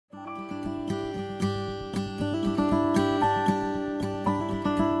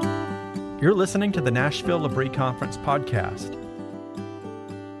You're listening to the Nashville L'Abri Conference podcast.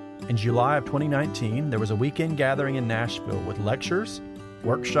 In July of 2019, there was a weekend gathering in Nashville with lectures,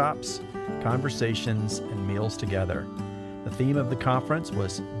 workshops, conversations, and meals together. The theme of the conference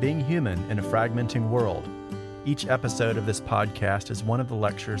was Being Human in a Fragmenting World. Each episode of this podcast is one of the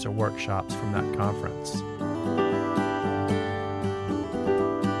lectures or workshops from that conference.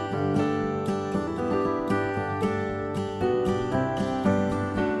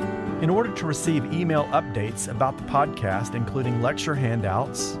 In order to receive email updates about the podcast, including lecture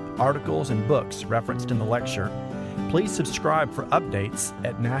handouts, articles, and books referenced in the lecture, please subscribe for updates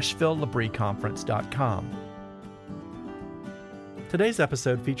at NashvilleLabriConference.com. Today's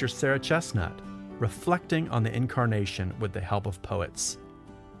episode features Sarah Chestnut, reflecting on the incarnation with the help of poets.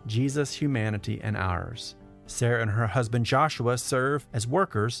 Jesus, Humanity, and Ours. Sarah and her husband Joshua serve as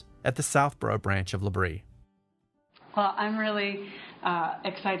workers at the Southborough branch of L'Abri. Well, I'm really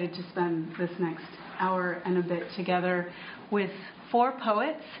excited to spend this next hour and a bit together with four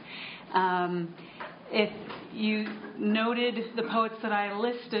poets. If you noted the poets that I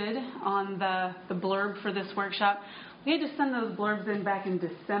listed on the blurb for this workshop, we had to send those blurbs in back in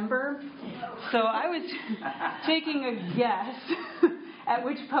December. So I was taking a guess at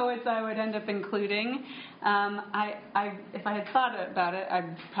which poets I would end up including. If I had thought about it, I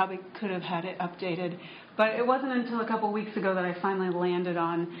probably could have had it updated. But it wasn't until a couple weeks ago that I finally landed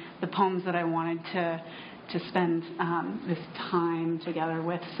on the poems that I wanted to spend this time together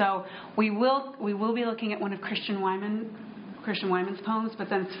with. So we will be looking at one of Christian Wyman's poems, but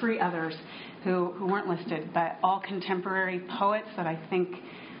then three others who weren't listed, but all contemporary poets that I think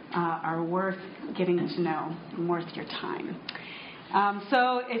are worth getting to know and worth your time.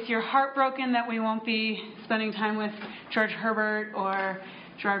 So if you're heartbroken that we won't be spending time with George Herbert or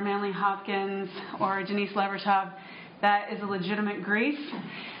Gerard Manley Hopkins or Denise Levertov, that is a legitimate grief.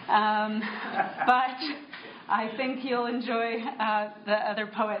 But I think you'll enjoy the other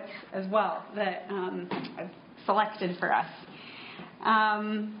poets as well that I've selected for us.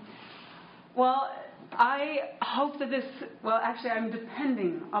 I hope that I'm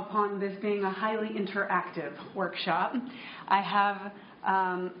depending upon this being a highly interactive workshop. I have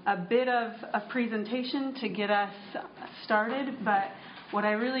a bit of a presentation to get us started, but what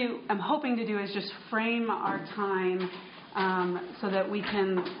I really am hoping to do is just frame our time so that we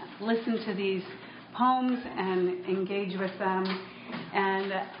can listen to these poems and engage with them.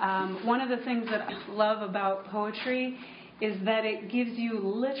 And one of the things that I love about poetry is that it gives you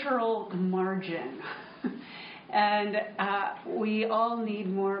literal margin. And we all need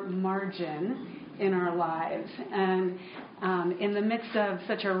more margin in our lives. And in the midst of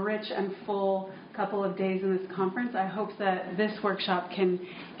such a rich and full couple of days in this conference, I hope that this workshop can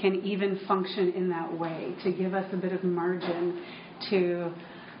even function in that way, to give us a bit of margin to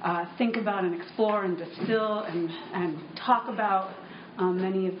think about and explore and distill and talk about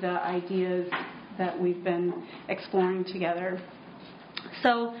many of the ideas that we've been exploring together.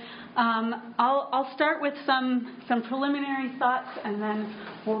 So I'll start with some preliminary thoughts, and then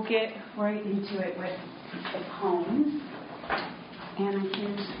we'll get right into it with the poems. And I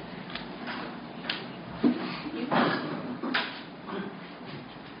can...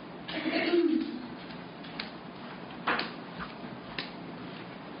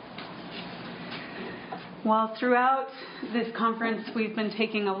 Well, throughout this conference, we've been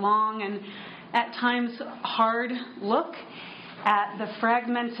taking a long and at times hard look at the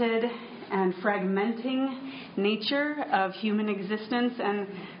fragmented and fragmenting nature of human existence, and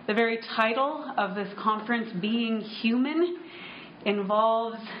the very title of this conference, Being Human,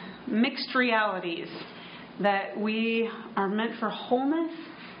 involves mixed realities, that we are meant for wholeness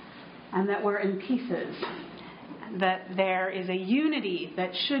and that we're in pieces, that there is a unity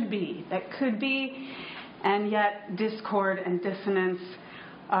that should be, that could be, and yet discord and dissonance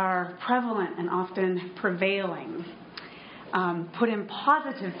are prevalent and often prevailing. Put in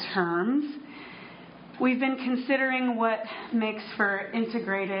positive terms, we've been considering what makes for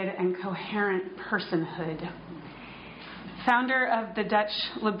integrated and coherent personhood. Founder of the Dutch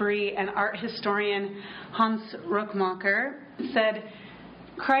L'Abri and art historian Hans Rookmaaker said,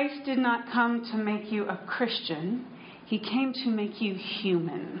 "Christ did not come to make you a Christian, he came to make you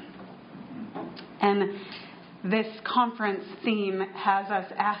human." And this conference theme has us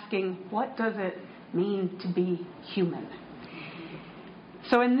asking, what does it mean to be human?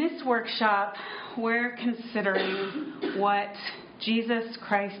 So in this workshop, we're considering what Jesus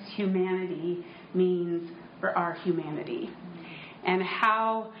Christ's humanity means for our humanity, and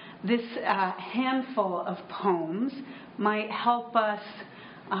how this handful of poems might help us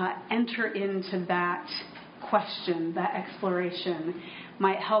enter into that question, that exploration,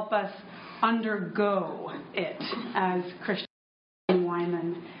 might help us undergo it, as Christian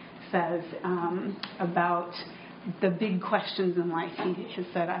Wyman says about the big questions in life. He has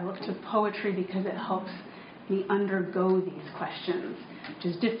said, I look to poetry because it helps me undergo these questions, which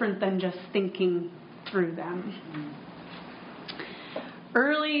is different than just thinking through them.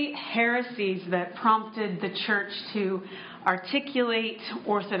 Early heresies that prompted the church to articulate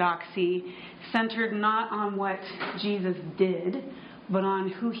orthodoxy centered not on what Jesus did, but on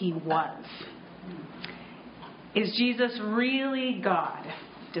who he was. Is Jesus really God,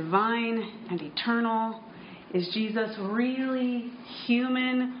 divine and eternal? Is Jesus really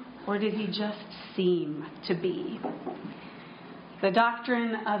human, or did he just seem to be? The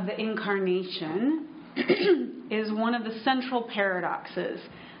doctrine of the incarnation is one of the central paradoxes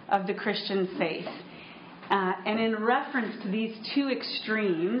of the Christian faith. And in reference to these two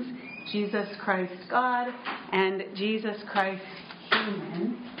extremes, Jesus Christ God and Jesus Christ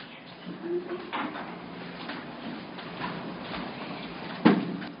human,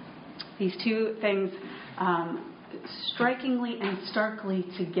 these two things strikingly and starkly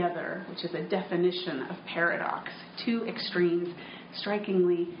together, which is a definition of paradox. Two extremes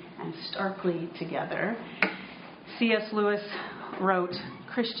strikingly and starkly together. C.S. Lewis wrote,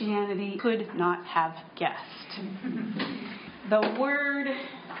 Christianity could not have guessed. The Word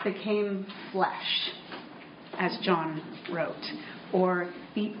became flesh, as John wrote, or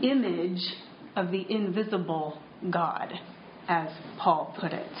the image of the invisible God, as Paul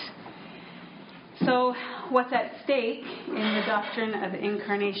put it. So what's at stake in the doctrine of the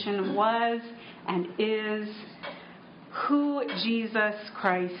incarnation was and is who Jesus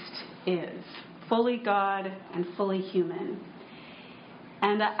Christ is, fully God and fully human.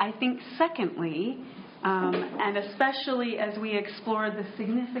 And I think secondly, and especially as we explore the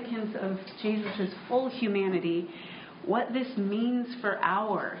significance of Jesus' full humanity, what this means for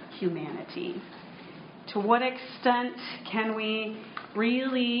our humanity. To what extent can we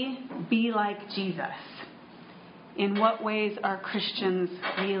really be like Jesus? In what ways are Christians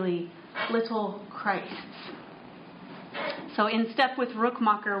really little Christs? So in step with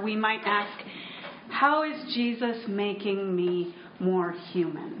Rookmaaker, we might ask, how is Jesus making me more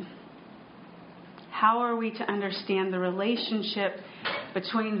human? How are we to understand the relationship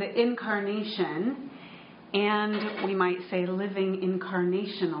between the incarnation and, we might say, living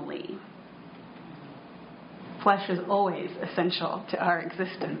incarnationally? Flesh is always essential to our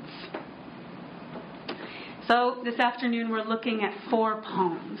existence. So this afternoon we're looking at 4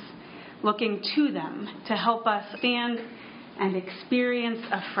 poems, looking to them to help us stand and experience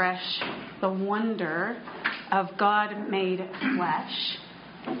afresh the wonder of God made flesh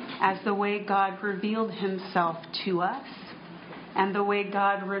as the way God revealed himself to us and the way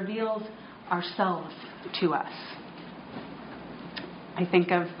God reveals ourselves to us. I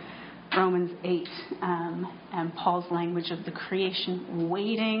think of Romans 8 and Paul's language of the creation,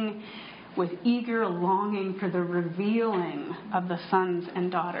 waiting with eager longing for the revealing of the sons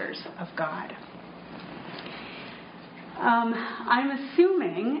and daughters of God. I'm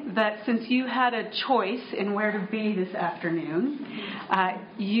assuming that since you had a choice in where to be this afternoon,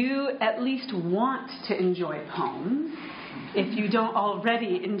 you at least want to enjoy poems, if you don't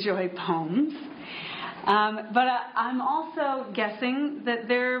already enjoy poems. But I'm also guessing that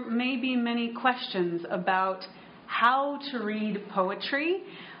there may be many questions about how to read poetry,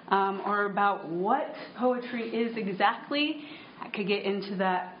 or about what poetry is exactly. I could get into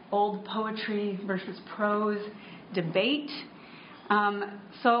that old poetry versus prose debate.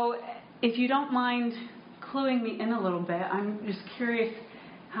 So if you don't mind cluing me in a little bit, I'm just curious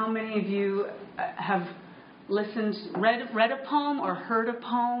how many of you have read a poem or heard a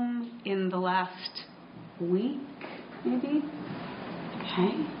poem in the last week, maybe?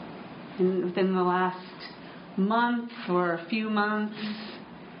 Okay. Within the last month or a few months?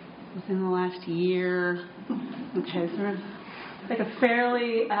 Within the last year? Okay, so we're like a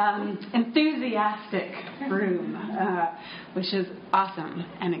fairly enthusiastic room, which is awesome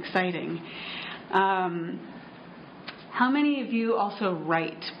and exciting. How many of you also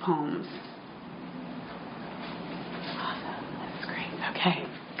write poems? Awesome. That's great. Okay,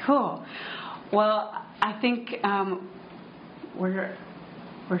 cool. Well, I think we're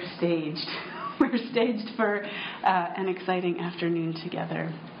staged. We're staged for an exciting afternoon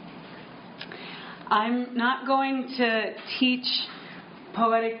together. I'm not going to teach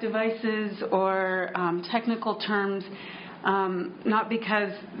poetic devices or technical terms, not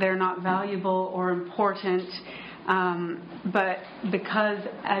because they're not valuable or important, but because,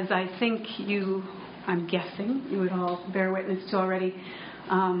 as I think I'm guessing you would all bear witness to already,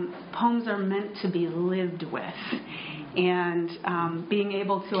 Poems are meant to be lived with. And being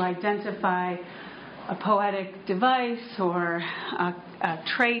able to identify a poetic device or a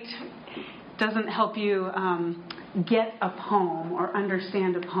trait doesn't help you get a poem or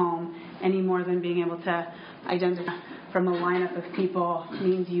understand a poem any more than being able to identify from a lineup of people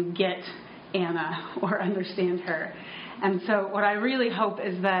means you get Anna or understand her. And so what I really hope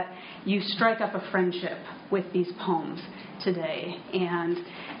is that you strike up a friendship with these poems today,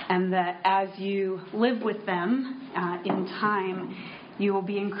 and that as you live with them in time, you will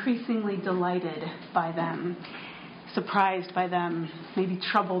be increasingly delighted by them, surprised by them, maybe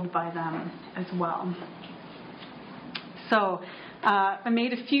troubled by them as well. So I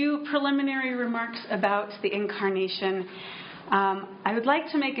made a few preliminary remarks about the incarnation. I would like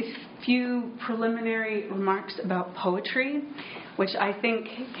to make a few preliminary remarks about poetry, which I think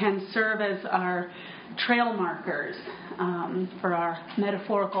can serve as our trail markers for our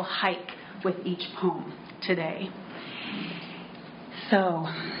metaphorical hike with each poem today. So,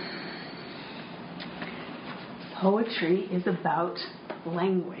 poetry is about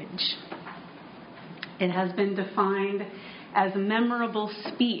language. It has been defined as memorable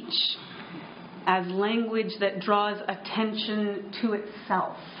speech, as language that draws attention to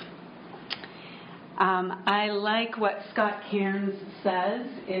itself. I like what Scott Cairns says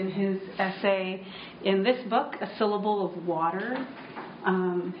in his essay in this book, A Syllable of Water.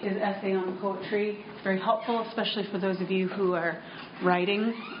 His essay on poetry. It's very helpful, especially for those of you who are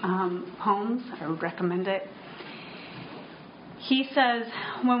writing poems. I would recommend it. He says,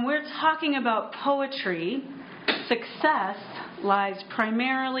 when we're talking about poetry, success lies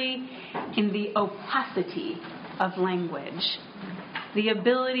primarily in the opacity of language, the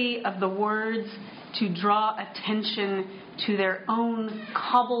ability of the words to draw attention to their own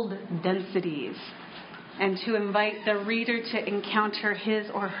cobbled densities and to invite the reader to encounter his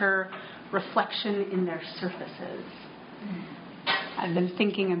or her reflection in their surfaces. I've been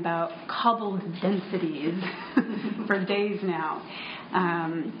thinking about cobbled densities for days now.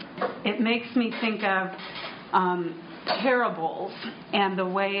 It makes me think of parables and the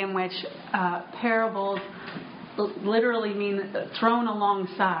way in which parables literally mean thrown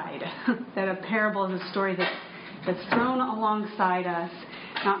alongside. That a parable is a story that's thrown alongside us,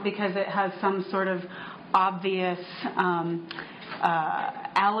 not because it has some sort of obvious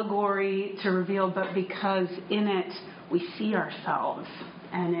allegory to reveal, but because in it we see ourselves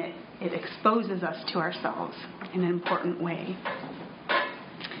and it exposes us to ourselves in an important way.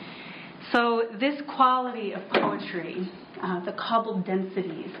 So this quality of poetry, the cobbled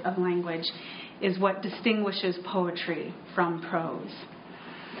densities of language, is what distinguishes poetry from prose.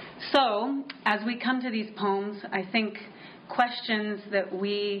 So, as we come to these poems, I think questions that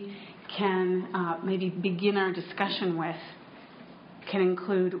we can maybe begin our discussion with can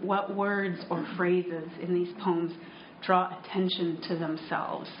include what words or phrases in these poems draw attention to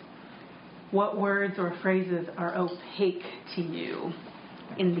themselves. What words or phrases are opaque to you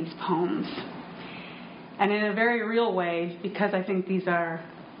in these poems? And in a very real way, because I think these are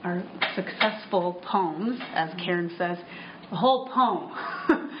successful poems, as Karen says, the whole poem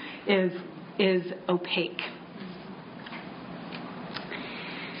is opaque.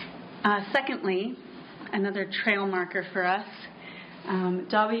 Secondly, another trail marker for us,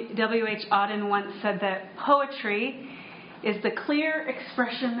 W.H. Auden once said that poetry is the clear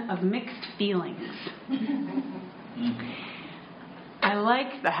expression of mixed feelings. I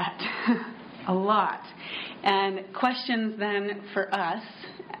like that a lot. And questions then for us,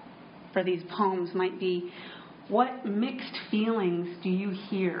 for these poems, might be, what mixed feelings do you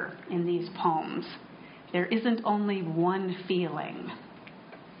hear in these poems? There isn't only one feeling.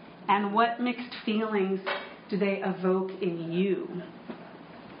 And what mixed feelings do they evoke in you?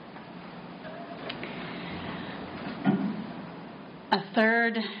 A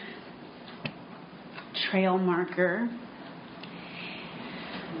third trail marker,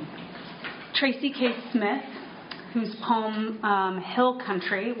 Tracy K. Smith, whose poem Hill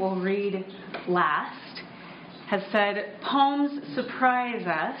Country we'll read last, has said, poems surprise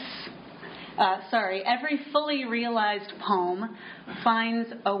us. Every fully realized poem finds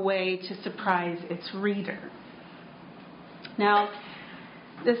a way to surprise its reader. Now,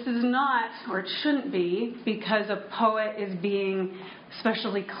 this is not, or it shouldn't be, because a poet is being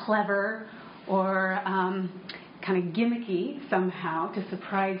especially clever or kind of gimmicky somehow to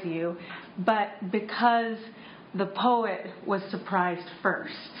surprise you, but because the poet was surprised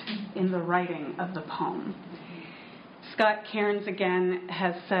first in the writing of the poem. Scott Cairns again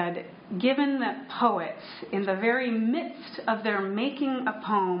has said, given that poets, in the very midst of their making a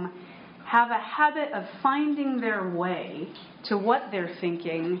poem, have a habit of finding their way to what they're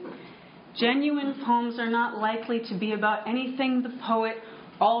thinking, genuine poems are not likely to be about anything the poet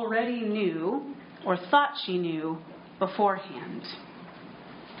already knew or thought she knew beforehand.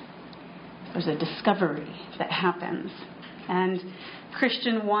 There's a discovery that happens. And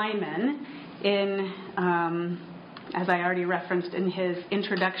Christian Wiman, as I already referenced in his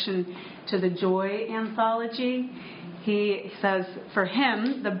introduction to the Joy anthology, he says, for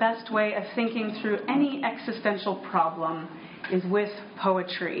him, the best way of thinking through any existential problem is with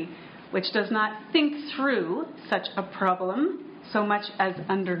poetry, which does not think through such a problem so much as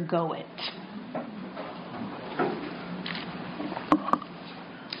undergo it.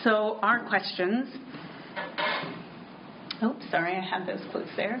 So our questions, I had those quotes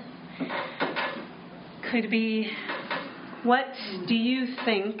there, could be, what do you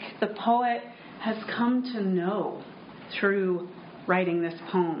think the poet has come to know through writing this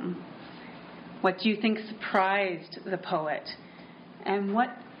poem? What do you think surprised the poet? And what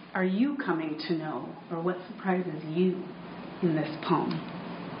are you coming to know, or what surprises you in this poem?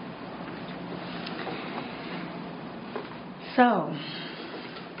 So,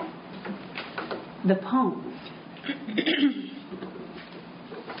 the poems.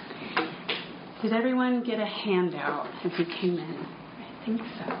 Did everyone get a handout as you came in? I think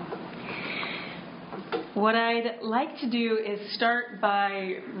so. What I'd like to do is start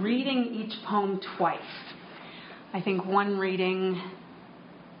by reading each poem twice. I think one reading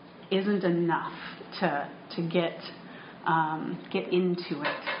isn't enough to get into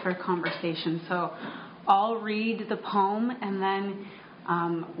it for a conversation. So I'll read the poem and then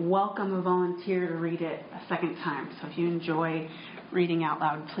welcome a volunteer to read it a second time. So if you enjoy reading out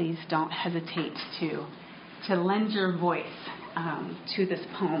loud, please don't hesitate to lend your voice to this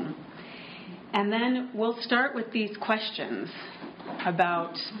poem. And then we'll start with these questions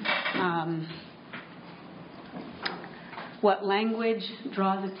about what language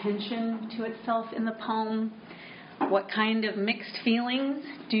draws attention to itself in the poem, what kind of mixed feelings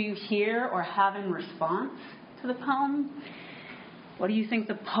do you hear or have in response to the poem, what do you think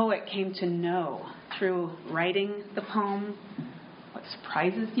the poet came to know through writing the poem, what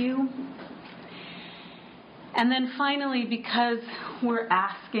surprises you? And then finally, because we're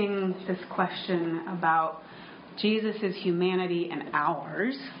asking this question about Jesus' humanity and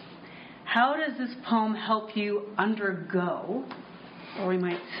ours, how does this poem help you undergo, or we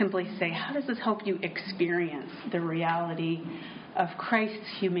might simply say, how does this help you experience the reality of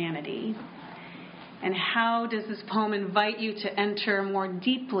Christ's humanity? And how does this poem invite you to enter more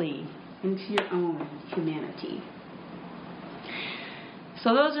deeply into your own humanity?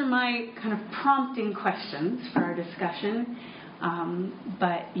 So those are my kind of prompting questions for our discussion.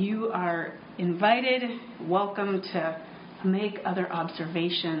 But you are invited, welcome to make other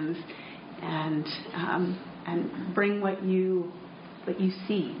observations and bring what you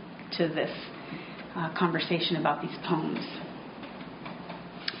see to this conversation about these poems.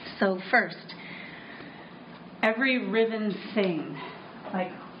 So first, Every Riven Thing,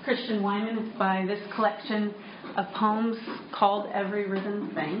 like Christian Wiman, by this collection of poems called Every Riven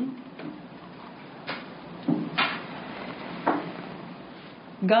Thing.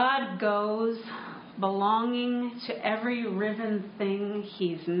 God goes, belonging to every riven thing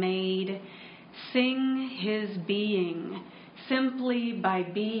he's made, sing his being, simply by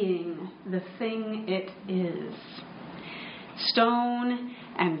being the thing it is. Stone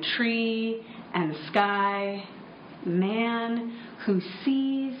and tree and sky, man who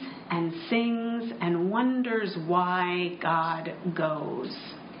sees and sings and wonders why God goes.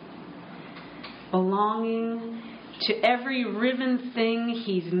 Belonging to every riven thing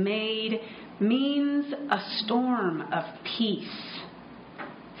he's made means a storm of peace.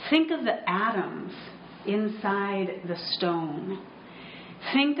 Think of the atoms inside the stone.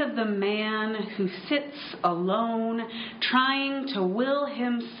 Think of the man who sits alone, trying to will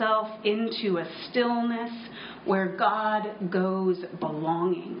himself into a stillness where God goes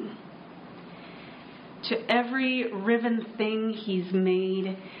belonging. To every riven thing he's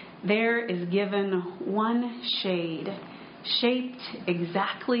made, there is given one shade, shaped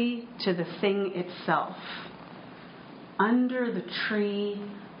exactly to the thing itself. Under the tree,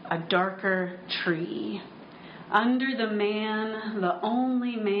 a darker tree. Under the man, the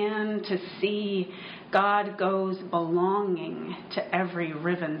only man to see, God goes belonging to every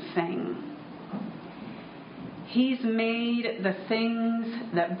riven thing. He's made the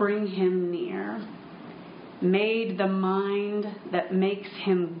things that bring him near, made the mind that makes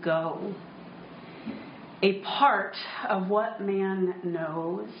him go. A part of what man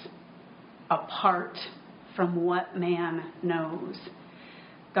knows, apart from what man knows.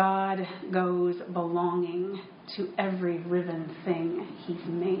 God goes belonging to every riven thing he's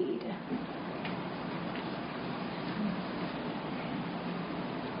made.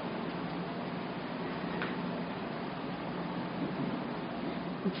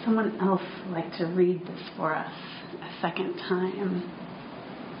 Would someone else like to read this for us a second time?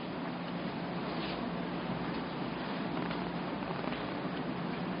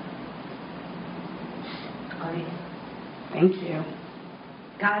 Thank you.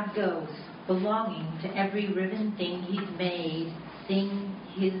 God goes, belonging to every riven thing he's made, sing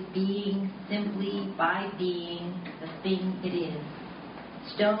his being simply by being the thing it is.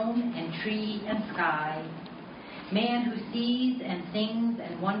 Stone and tree and sky, man who sees and sings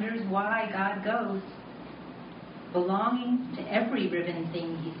and wonders why God goes. Belonging to every riven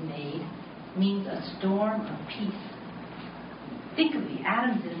thing he's made means a storm of peace. Think of the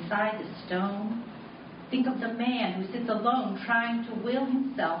atoms inside the stone. Think of the man who sits alone trying to will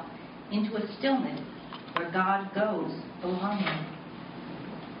himself into a stillness where God goes belonging.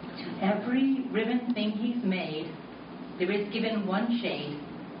 To every riven thing he's made, there is given one shade,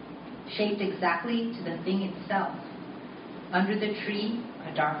 shaped exactly to the thing itself. Under the tree,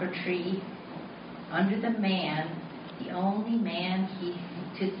 a darker tree. Under the man, the only man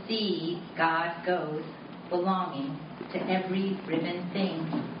to see God goes belonging to every riven thing.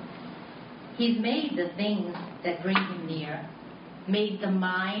 He's made the things that bring him near, made the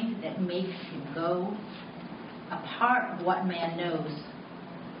mind that makes him go, a part of what man knows,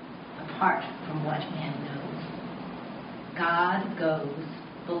 apart from what man knows. God goes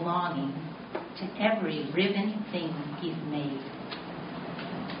belonging to every riven thing he's made.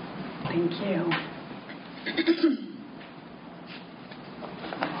 Thank you.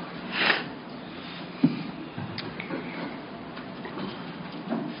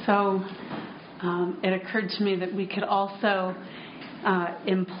 So it occurred to me that we could also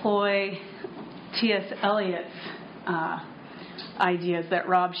employ T.S. Eliot's ideas that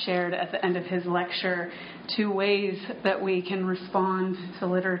Rob shared at the end of his lecture, 2 ways that we can respond to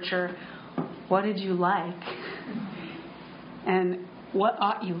literature. What did you like? And what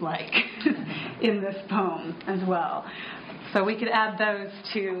ought you like in this poem as well? So we could add those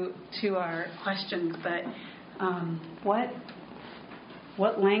to our questions. But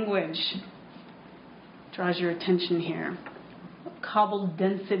what language draws your attention here? What cobbled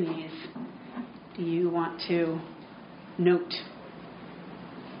densities do you want to note?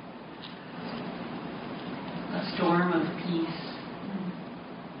 A storm of peace.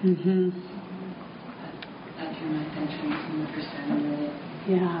 Mm-hmm. That drew my attention from the first time I read it.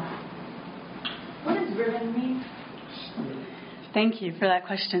 Yeah. What does riven mean? Thank you for that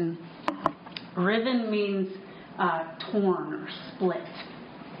question. Riven means torn or split.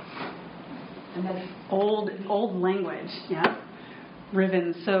 And that's Old language, yeah.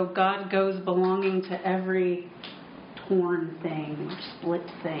 Riven. So God goes belonging to every torn thing or split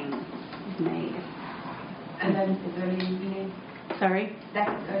thing he's made. and that is the early meaning. Sorry?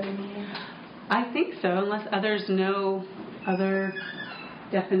 That's the early meaning. I think so, unless others know other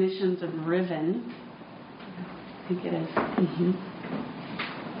definitions of riven. I think it is. Mm-hmm.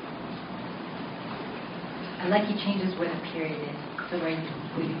 I like he changes where the period is, so where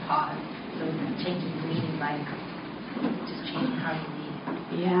you pause. So it changes the meaning by just changing how you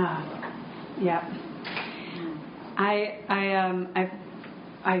read. Yeah. I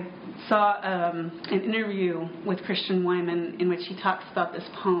saw an interview with Christian Wyman in which he talks about this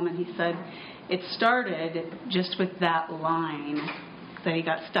poem, and he said it started just with that line that he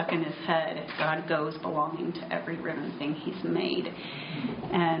got stuck in his head: God goes belonging to every riven thing he's made.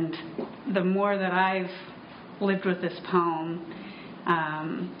 And the more that I've lived with this poem,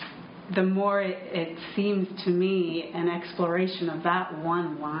 the more it seems to me an exploration of that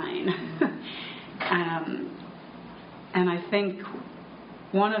one line. And I think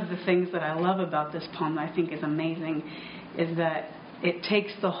one of the things that I love about this poem that I think is amazing is that it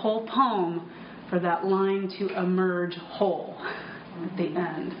takes the whole poem for that line to emerge whole at the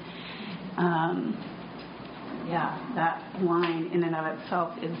end. That line in and of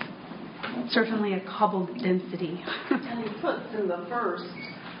itself is certainly a cobbled density. And he puts in the first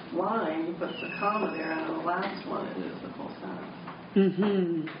line, he puts a comma there, and in the last one it is the full sentence.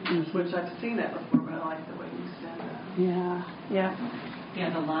 Mm-hmm. Which I've seen that before, but I like the way you said that. Yeah.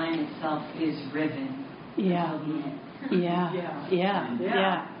 The line itself is riven. Yeah.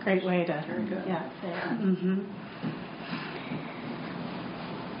 Yeah. Great way to Very good. say it. Mm-hmm.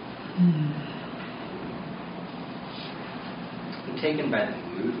 I'm taken by the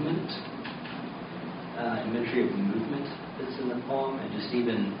movement, imagery of movement that's in the poem, and just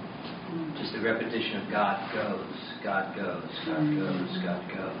even Just the repetition of God goes, God goes, God goes, God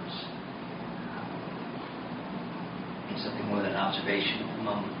goes. It's something more than an observation at the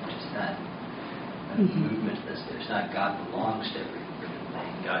moment, just that movement that's there. It's not God belongs to every living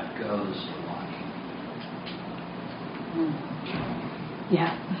thing. God goes belonging.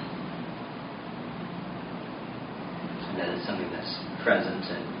 Yeah. And that is something that's present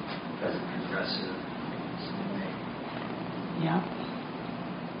and present progressive. Yeah.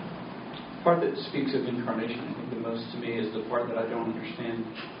 The part that speaks of incarnation, I think the most to me, is the part that I don't understand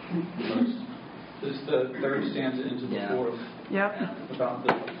the most. This is the third stanza into the fourth. Yep. About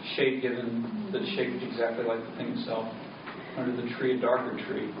the shade given, that is shaped exactly like the thing itself. Under the tree, a darker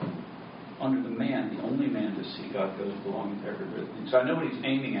tree. Under the man, the only man to see God goes belonging to every rhythm. So I know what he's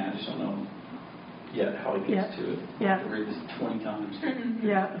aiming at, I just don't know yet how he gets to it. I have to read this 20 times.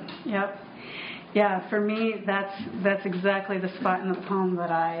 Yeah, for me, that's exactly the spot in the poem that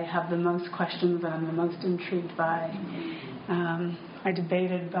I have the most questions that I'm the most intrigued by. I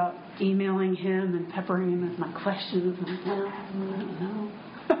debated about emailing him and peppering him with my questions, and I don't know.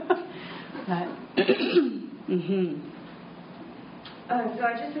 But, So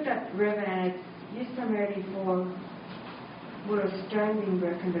I just looked at Ribbon, and it's used primarily for words stone being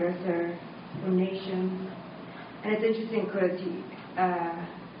broken, but also for nation. And it's interesting because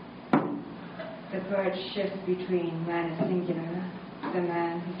the poet shifts between man as singular, the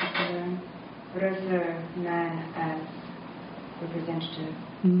man who's alone, but also man as representative.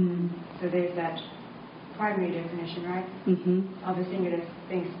 So there's that primary definition, right? Of a singular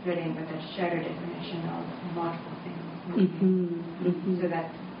thing splitting, but that shadow definition of multiple things. So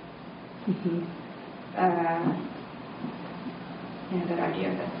that that idea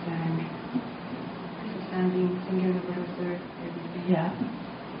of that sand being singular, but also everything. Yeah.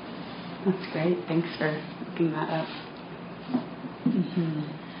 That's great. Thanks for looking that up.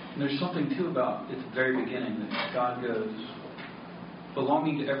 And there's something, too, about at the very beginning that God goes,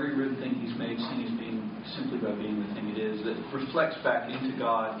 belonging to every written thing he's made, seen as being simply by being the thing it is, that reflects back into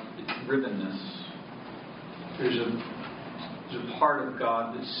God, its ribbonness. There's a part of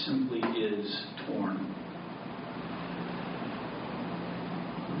God that simply is torn.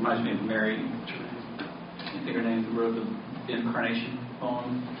 It reminds me of Mary, I think her name, who wrote the Incarnation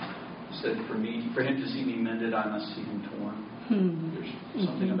poem. Said, for him to see me mended, I must see him torn. There's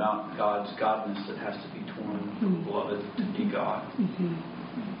something about God's godness that has to be torn from the beloved to be God.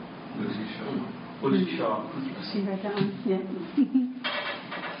 Lucy Shaw. Lucy Shaw. She read that one?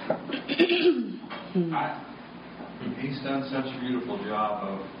 Yeah. He's done such a beautiful job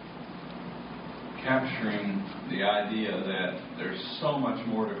of capturing the idea that there's so much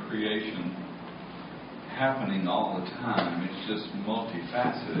more to creation happening all the time. It's just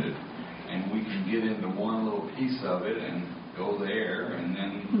multifaceted. And we can get into one little piece of it and go there, and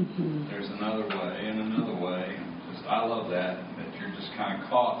then there's another way and another way. I love that you're just kind of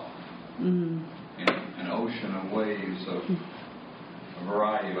caught in an ocean of waves of a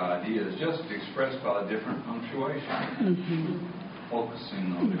variety of ideas, just expressed by different punctuation,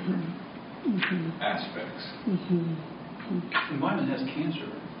 focusing on different aspects. And Wyman has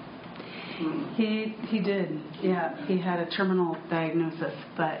cancer. He did, yeah. He had a terminal diagnosis,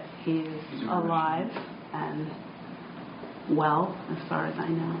 but he's alive and well, as far as I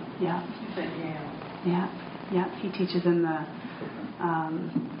know. Yeah. He's at Yale. Yeah. He teaches in the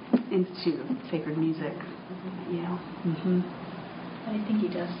Institute of Sacred Music at Yale. I think he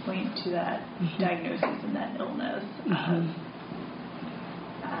does point to that diagnosis and that illness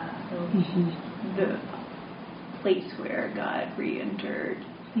the place where God re-entered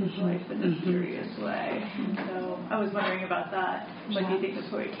his life in a mysterious way. And so I was wondering about that. What do you think the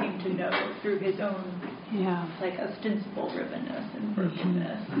poet came to know through his own like ostensible ribbonness and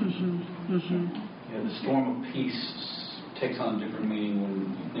brokenness? Yeah, the storm of peace takes on a different meaning when you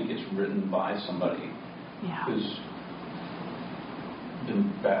think it's written by somebody who's been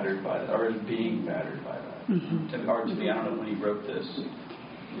battered by that, or is being battered by that. Hard to be. I don't know when he wrote this.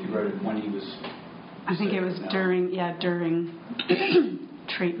 He wrote it when he was. I think it was during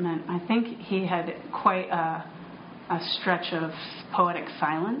treatment. I think he had quite a stretch of poetic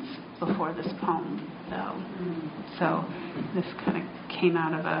silence before this poem, though. So this kind of came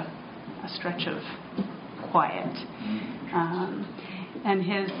out of a stretch of quiet. And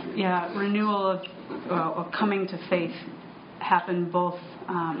his renewal of coming to faith happened both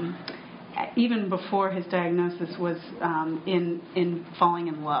even before his diagnosis was in falling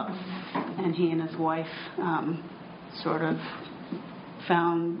in love, and he and his wife sort of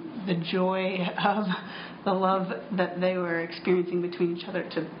found the joy of the love that they were experiencing between each other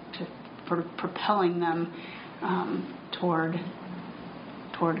to propelling them toward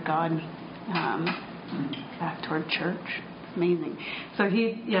toward God, back toward church. Amazing. So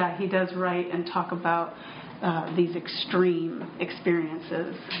he does write and talk about these extreme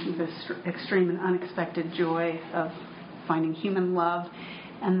experiences, this extreme and unexpected joy of finding human love,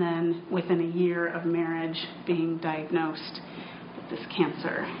 and then within a year of marriage being diagnosed with this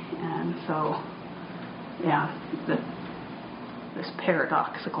cancer. And so, this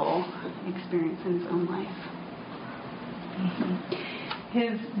paradoxical experience in his own life.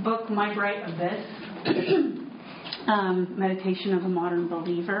 His book, My Bright Abyss, Meditation of a Modern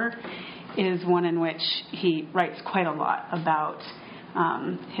Believer, is one in which he writes quite a lot about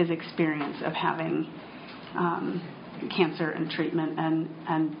his experience of having cancer and treatment,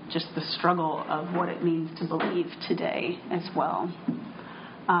 and just the struggle of what it means to believe today as well.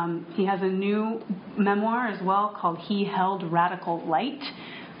 He has a new memoir as well called He Held Radical Light,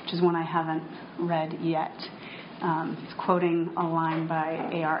 which is one I haven't read yet. He's quoting a line by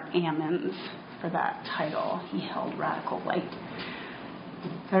A.R. Ammons for that title, He Held Radical Light.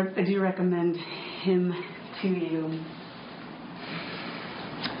 So I do recommend him to you.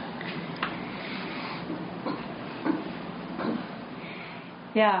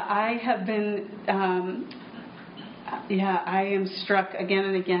 I have been, I am struck again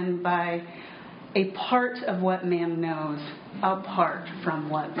and again by a part of what man knows, apart from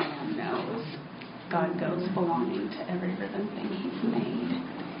what man knows. God goes belonging to every living thing he's made.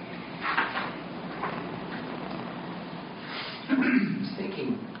 I was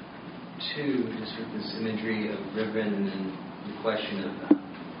thinking, too, just with this imagery of Riven and the question of this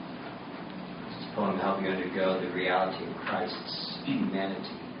poem, Help You Undergo the Reality of Christ's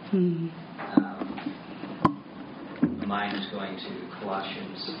humanity. Mm-hmm. My mind is going to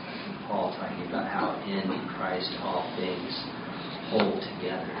Colossians and Paul talking about how in Christ all things hold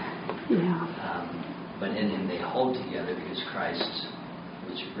together. But in him they hold together because Christ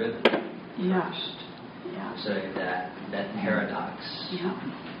was riven first. So that paradox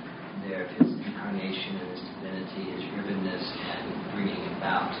there of his incarnation and his divinity, his rivenness, and bringing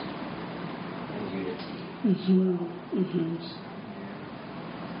about a unity.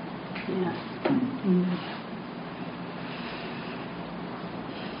 Yes.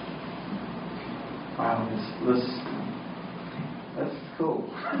 Wow, that's cool.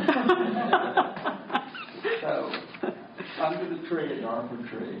 So, under the tree, a darker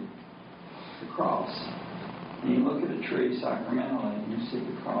tree, the cross. And you look at a tree sacramentally and you see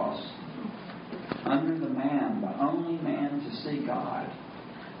the cross. Under the man, the only man to see God,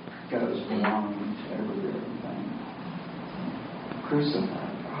 goes belonging to every living thing.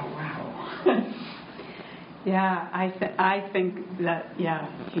 Crucified. Oh, wow. I think that,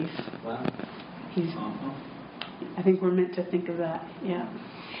 I think we're meant to think of that,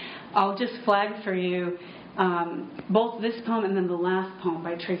 I'll just flag for you both this poem and then the last poem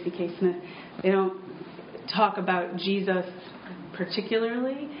by Tracy K. Smith. They don't talk about Jesus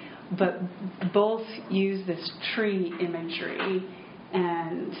particularly, but both use this tree imagery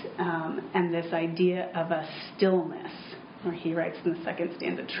and this idea of a stillness, where he writes in the second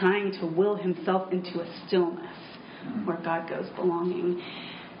stanza, trying to will himself into a stillness where God goes belonging.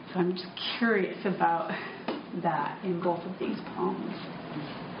 So I'm just curious about that in both of these poems.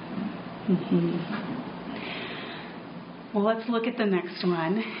 Well, let's look at the next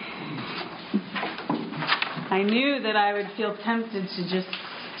one. I knew that I would feel tempted to just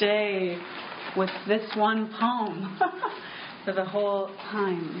stay with this one poem for the whole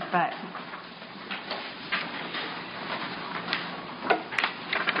time, but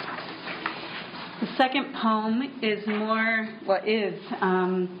the second poem is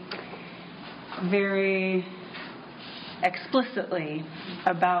very explicitly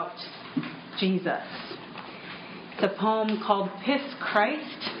about Jesus. It's a poem called Piss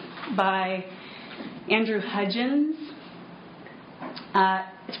Christ by Andrew Hudgens.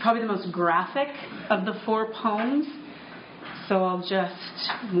 It's probably the most graphic of the four poems, so I'll just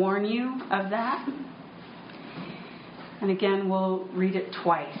warn you of that. And again, we'll read it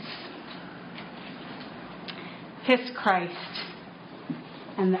twice. Piss Christ.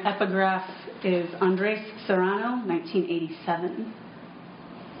 And the epigraph is Andres Serrano, 1987.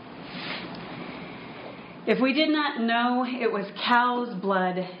 If we did not know it was cow's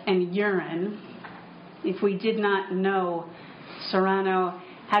blood and urine, if we did not know Serrano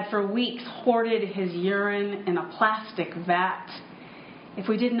had for weeks hoarded his urine in a plastic vat, if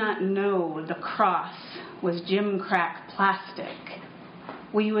we did not know the cross was gimcrack plastic,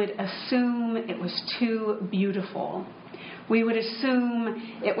 we would assume it was too beautiful. We would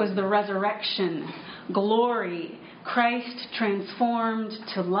assume it was the resurrection, glory, Christ transformed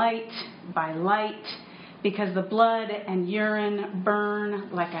to light by light, because the blood and urine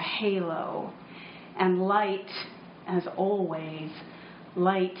burn like a halo, and light, as always,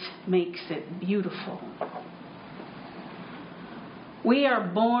 light makes it beautiful. We are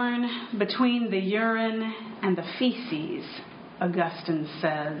born between the urine and the feces, Augustine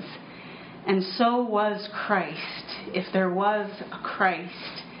says, and so was Christ, if there was a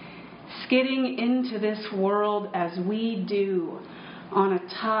Christ, skidding into this world as we do on a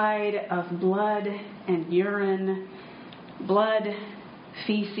tide of blood and urine, blood,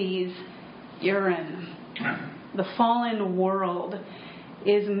 feces, urine. The fallen world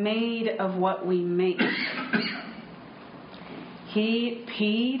is made of what we make. He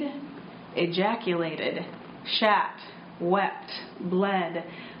peed, ejaculated, shat, wept, bled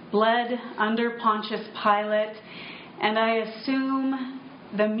under Pontius Pilate, and I assume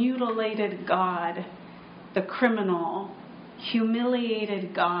the mutilated God, the criminal,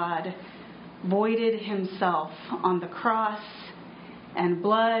 humiliated God, voided himself on the cross, and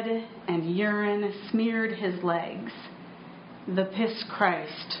blood and urine smeared his legs. The piss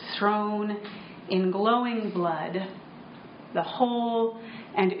Christ thrown in glowing blood, the whole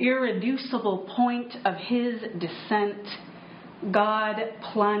and irreducible point of his descent, God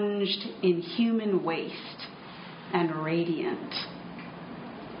plunged in human waste and radiant.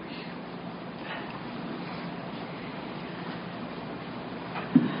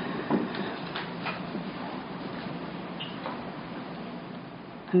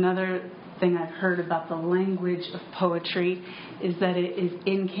 Another thing I've heard about the language of poetry is that it is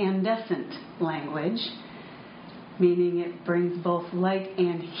incandescent language, meaning it brings both light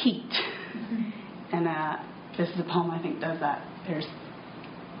and heat. And this is a poem I think does that. There's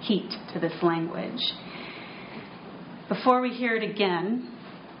heat to this language. Before we hear it again,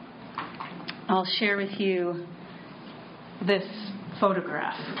 I'll share with you this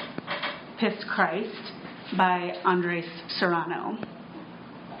photograph, Piss Christ, by Andres Serrano.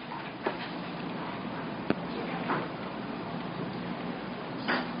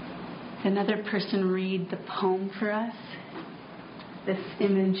 Another person read the poem for us. This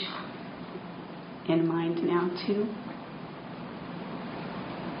image in mind now, too.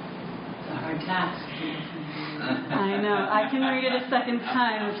 It's a hard task. I know. I can read it a second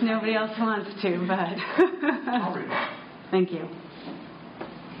time if nobody else wants to, but I'll read it. Thank you.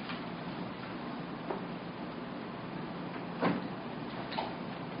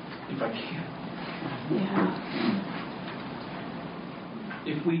 If I can. Yeah.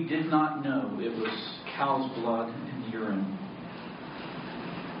 If we did not know it was cow's blood and urine,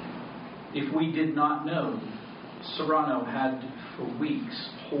 if we did not know Serrano had for weeks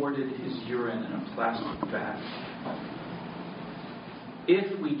hoarded his urine in a plastic bag,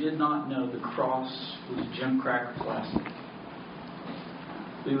 if we did not know the cross was gimcrack plastic,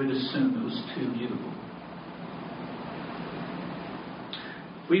 we would assume it was too beautiful.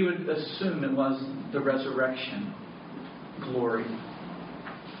 We would assume it was the resurrection, glory.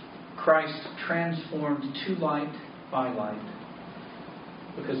 Christ transformed to light by light,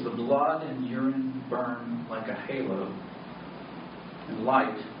 because the blood and urine burn like a halo, and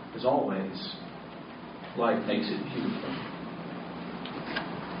light, as always, light makes it beautiful.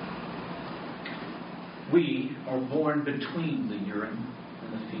 We are born between the urine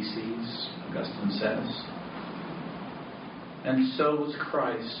and the feces, Augustine says. And so was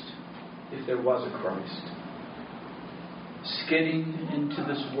Christ, if there was a Christ, skidding into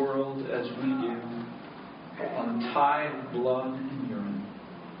this world as we do, on a tide of blood and urine.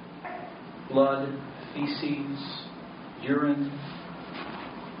 Blood, feces, urine.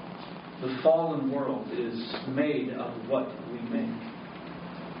 The fallen world is made of what we make.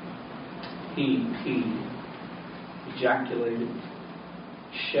 He peed, ejaculated,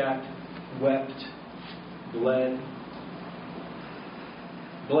 shat, wept, bled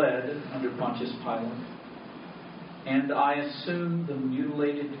under Pontius Pilate. And I assume the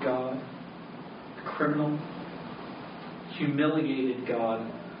mutilated God, the criminal, humiliated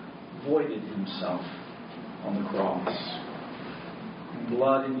God, voided himself on the cross. And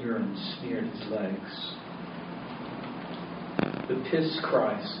blood and urine smeared his legs. The piss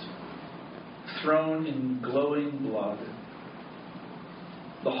Christ, thrown in glowing blood,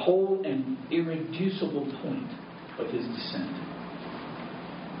 the whole and irreducible point of his descent.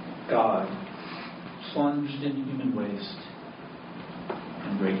 God plunged in human waste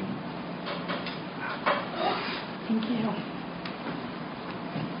and radiant. Thank you.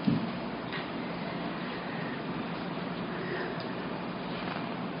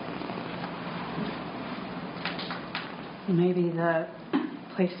 Maybe the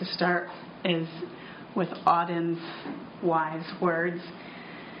place to start is with Auden's wise words.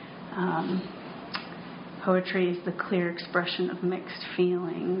 poetry is the clear expression of mixed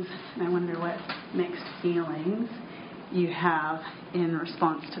feelings. And I wonder what mixed feelings you have in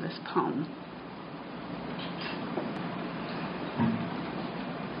response to this poem.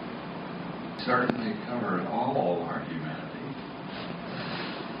 Certainly covered all of our humanity.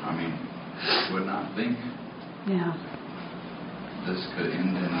 I mean, would not think this could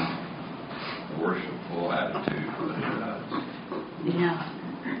end in a worshipful attitude, but it does.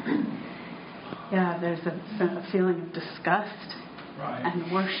 Yeah, there's a feeling of disgust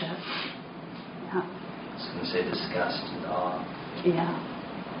and worship. I was going to say disgust and awe. Yeah.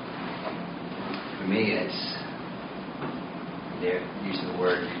 For me, it's they're using the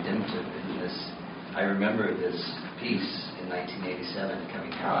word redemptive in this. I remember this piece in 1987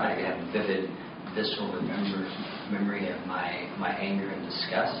 coming out. I have vivid, visceral memory of my anger and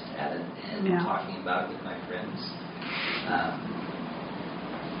disgust at it, and talking about it with my friends.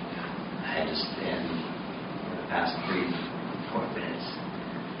 I had just been, in the past 3-4 minutes,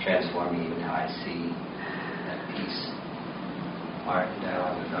 transforming even how I see that piece, art and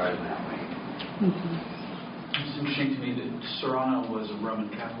dialogue with art in that way. It's interesting to me that Serrano was a Roman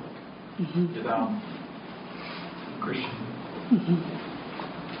Catholic, devout Christian.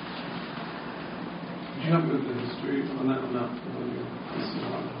 Could you help me with the history on that? I'm not familiar with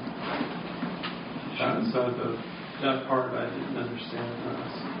Serrano. That part I didn't understand.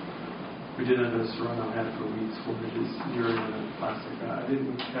 We didn't know Serrano had it for weeks for his urine in a plastic bag. I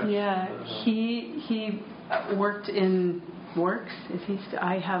didn't catch. He worked in Works. Is he?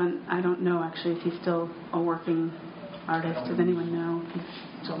 I don't know actually if he's still a working artist. Does anyone know if he's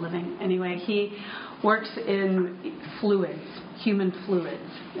still living? Anyway, he works in fluids. Human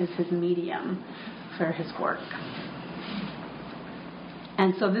fluids is his medium for his work.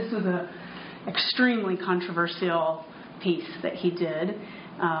 And so this was a extremely controversial piece that he did,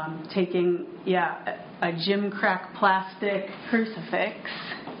 taking a gimcrack plastic crucifix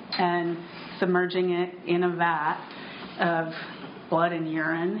and submerging it in a vat of blood and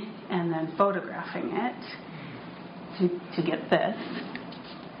urine, and then photographing it to get this.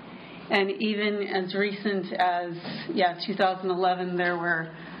 And even as recent as 2011, there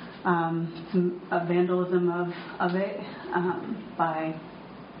were some vandalism of it by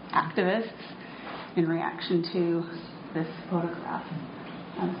activists in reaction to this photograph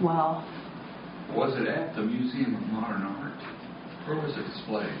as well. Was it at the Museum of Modern Art? Where was it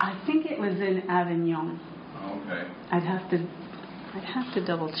displayed? I think it was in Avignon. Okay. I'd have to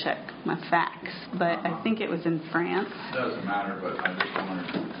double check my facts, but I think it was in France. Doesn't matter, but I just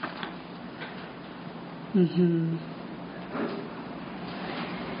wondered.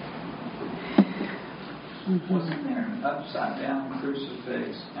 Wasn't there an upside down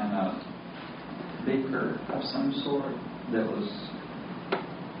crucifix and a beaker of some sort that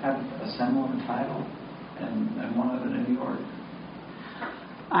had a similar title and one of it in New York?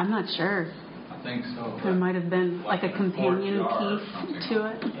 I'm not sure. I think so. There might have been like a companion piece to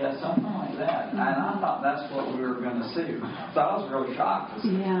it. Yeah, something like that. And I thought that's what we were going to see. So I was really shocked to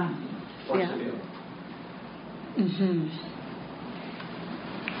see.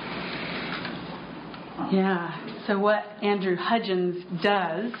 So what Andrew Hudgens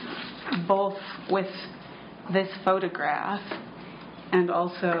does, both with this photograph and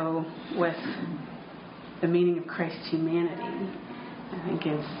also with the meaning of Christ's humanity, I think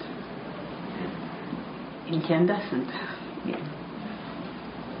is incandescent.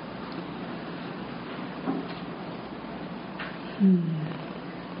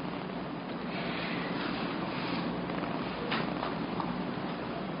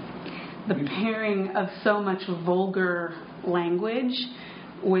 The pairing of so much vulgar language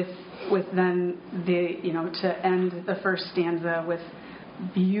with then to end the first stanza with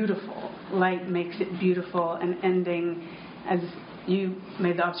beautiful, light makes it beautiful, and ending, as you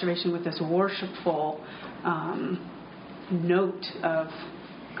made the observation, with this worshipful note of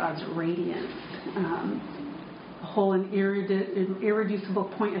God's radiance, the whole and irreducible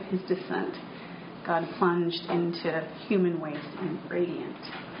point of his descent. God plunged into human waste and radiant.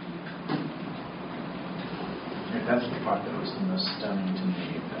 That's the part that was the most stunning to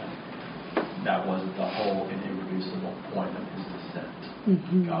me, that was the whole and irreducible point of his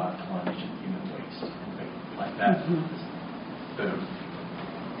descent. God plunged in human waste. Like that. Boom.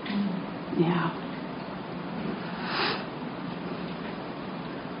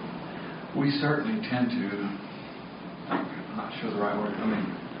 We certainly tend to, I'm not sure the right word,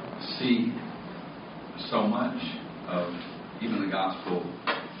 see so much of even the gospel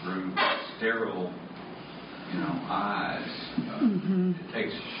through sterile eyes. It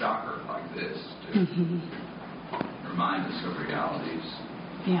takes a shocker like this to remind us of realities.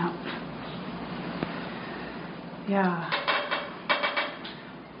 Yeah.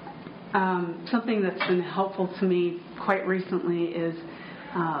 Something that's been helpful to me quite recently is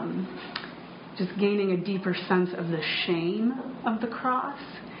just gaining a deeper sense of the shame of the cross.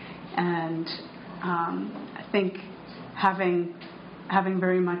 And I think having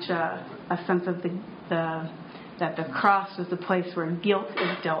very much a sense of that the cross was the place where guilt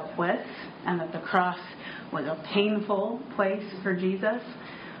is dealt with, and that the cross was a painful place for Jesus,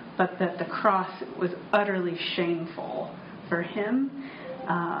 but that the cross was utterly shameful for him,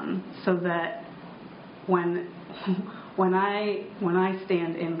 so that when I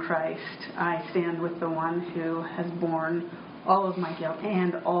stand in Christ, I stand with the one who has borne all of my guilt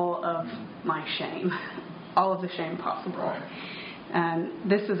and all of my shame, all of the shame possible.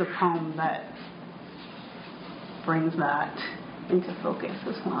 And this is a poem that brings that into focus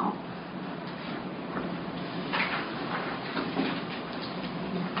as well.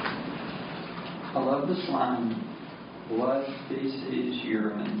 I love this line, blood, feces,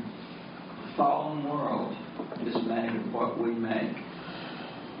 urine. The fallen world is made of what we make.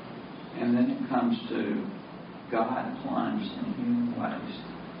 And then it comes to God plunged in human waste.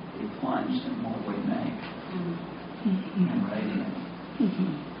 He plunged in what we make. And radiant.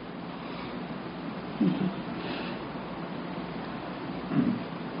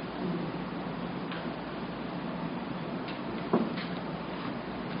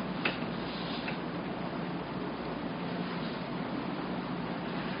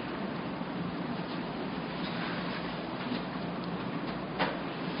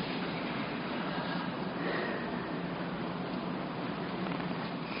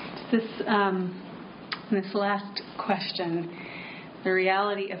 This last question, the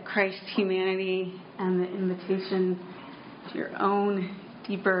reality of Christ's humanity and the invitation to your own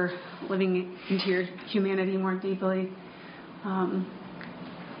deeper, living into your humanity more deeply.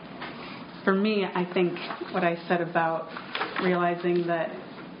 For me, I think what I said about realizing that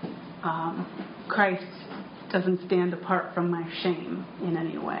Christ doesn't stand apart from my shame in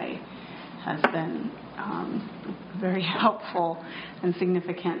any way has been a very helpful and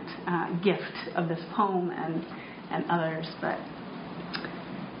significant gift of this poem and others. But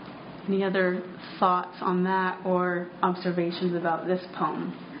any other thoughts on that or observations about this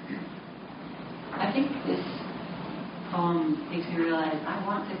poem? I think this poem makes me realize I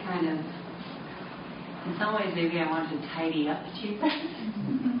want to kind of, in some ways maybe I want to tidy up Jesus.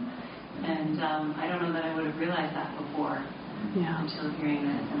 And I don't know that I would have realized that before until hearing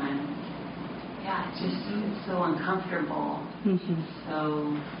this. And it's so uncomfortable.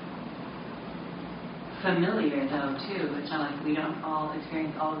 So familiar, though, too. It's not like we don't all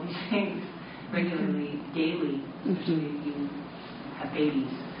experience all of these things regularly, daily, especially if you have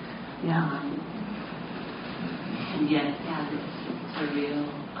babies. And yet, it's a real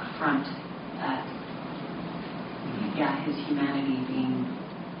affront that, his humanity being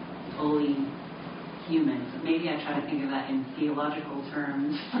fully human. So maybe I try to think of that in theological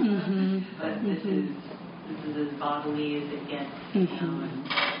terms, but this is as bodily as it gets, and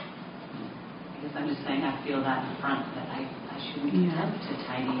I guess I'm just saying I feel that affront that I shouldn't attempt to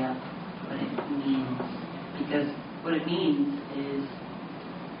tidy up what it means, because what it means is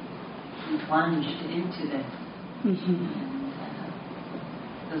he plunged into this and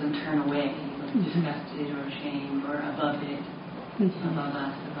doesn't turn away, disgusted or ashamed or above it, above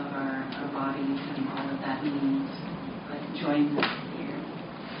us, above our bodies and all that that means, but joins us here.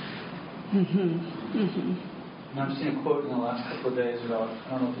 And I've seen a quote in the last couple of days about,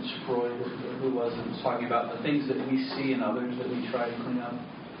 I don't know if it's Freud or who it was talking about the things that we see in others that we try to clean up,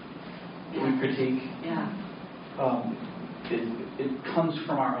 we critique. It comes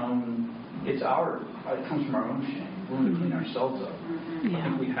from our own, it comes from our own shame. We want to clean ourselves up. I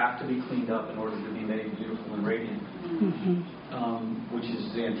think we have to be cleaned up in order to be made beautiful and radiant, which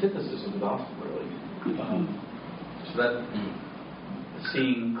is the antithesis of the gospel, really. So that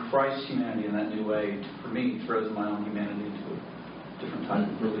seeing Christ's humanity in that new way, for me, throws my own humanity into a different type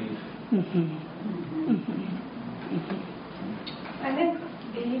of relief. I think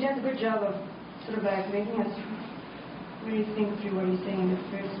he does a good job of sort of like making us really think through what he's saying in the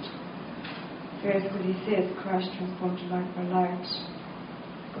first verse, because he says Christ transformed to light by light,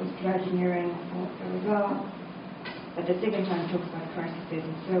 goes blood and urine, blah, blah, blah. But the second time he talks about Christ, he says,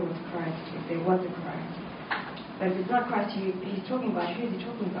 and so was Christ, if there was a Christ. But if it's not Christ he's talking about, who is he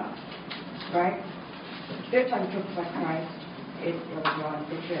talking about? Right? The third time he talks about Christ, it's blah, blah,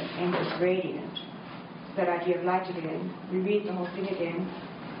 blah, etc., and it's radiant. That idea of light again. We read the whole thing again.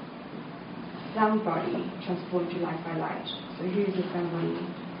 Somebody transformed to light by light. So who's the somebody?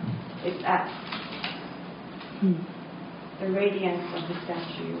 It's us. The radiance of the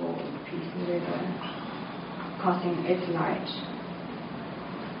statue or the piece, whatever. casting its light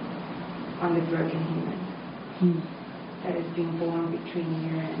on the broken human that is being born between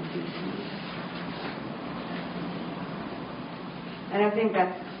Uriah and Theses. And I think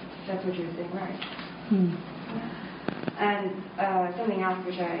that's what you were saying, right? And something else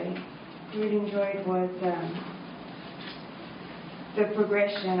which I really enjoyed was the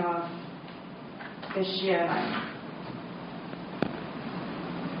progression of the sheer line.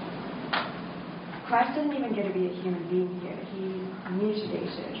 Christ doesn't even get to be a human being here. He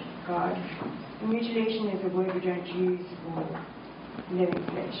mutilated God. And mutilation is a word we don't use for living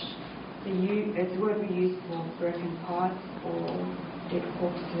flesh. It's a word we use for broken parts or dead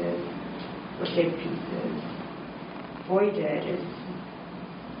corpses or dead pieces. Voided is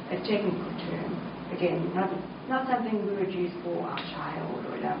a technical term. Again, not something we would use for our child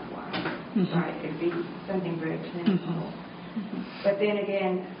or loved one, right? It'd be something very clinical. But then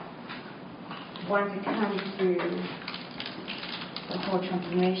again, once it comes through the whole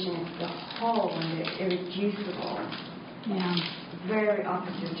transformation, it's the whole and the irreducible. Yeah. Very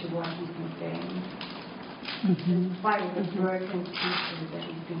opposite to what he's been saying. Despite all the broken pieces that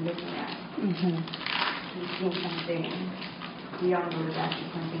he's been looking at, he's seen something beyond all of that, is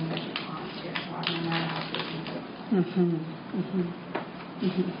something that you can't get apart, no matter how big it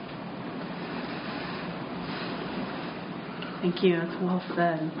is. Thank you. It's well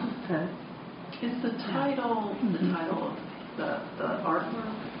said. Is the title of the artwork,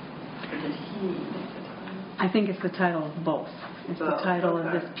 or did he make the title? I think it's the title of both. It's the title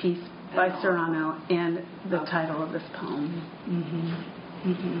of this piece by Serrano and the title of this poem.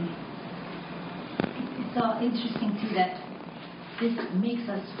 It's so interesting too that this makes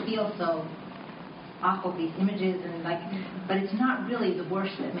us feel so awful, these images, and but it's not really the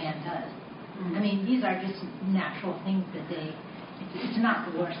worst that man does. I mean, these are just natural things that it's not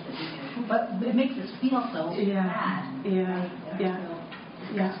the worst that they do, but it makes us feel so bad.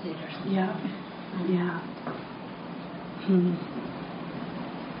 Disgusted or something.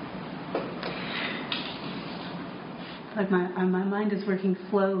 Like my mind is working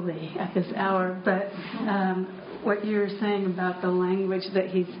slowly at this hour, but what you were saying about the language that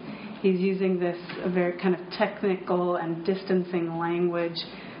he's using, this very kind of technical and distancing language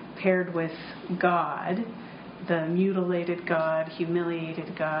paired with God, the mutilated God,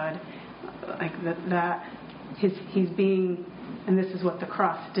 humiliated God, like that he's being, and this is what the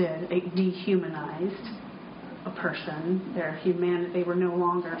cross did, it dehumanized a person. They were no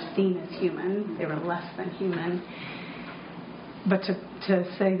longer seen as human, they were less than human. But to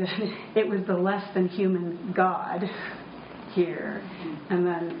say that it was the less than human God here, and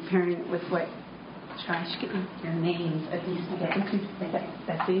then pairing it with what, Josh, get your names at least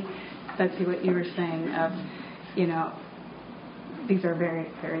again. Betsy, what you were saying of, these are very,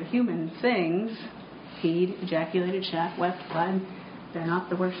 very human things. Feed, ejaculated, shaft, wept, blood. They're not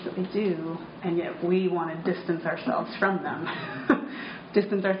the worst that we do, and yet we want to distance ourselves from them.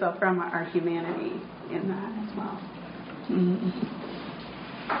 Distance ourselves from our humanity in that as well. Can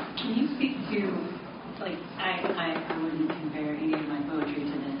you speak to, I wouldn't compare any of my poetry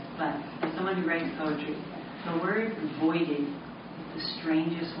to this, but as someone who writes poetry, the word voided is the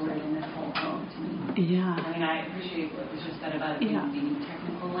strangest word in this whole poem to me. Yeah. I mean, I appreciate what was just said about it being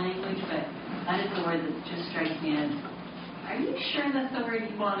technical language, but that is the word that just strikes me as, are you sure that's the word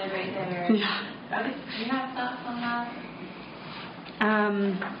you wanted right there? Yeah. Do you have thoughts on that?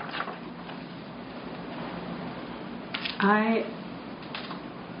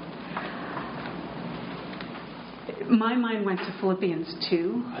 My mind went to Philippians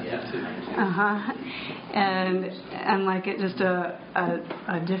 2. And like it just a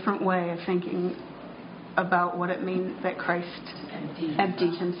different way of thinking about what it means that Christ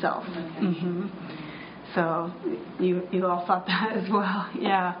emptied himself. So you all thought that as well.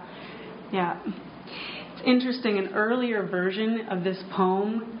 Yeah. It's interesting, an earlier version of this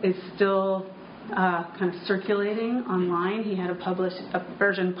poem is still kind of circulating online. He had a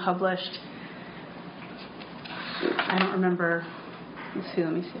version published. I don't remember. Let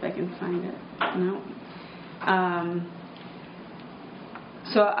me see if I can find it. No.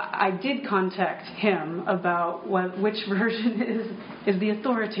 So I did contact him about which version is the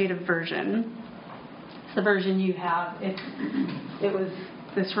authoritative version. It's the version you have.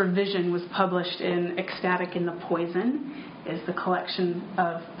 This revision was published in Ecstatic in the Poison, is the collection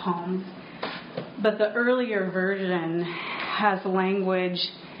of poems. But the earlier version has language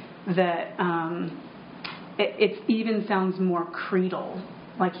that it even sounds more creedal,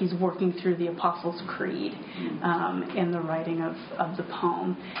 like he's working through the Apostles' Creed in the writing of the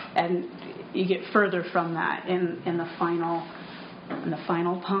poem. And you get further from that in the final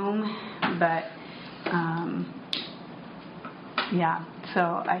poem. But So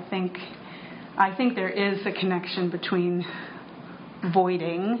I think there is a connection between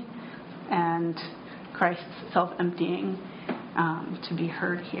voiding and Christ's self-emptying to be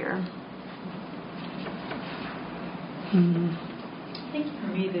heard here. I think for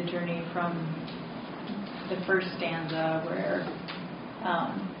me the journey from the first stanza where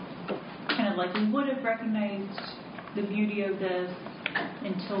kind of like we would have recognized the beauty of this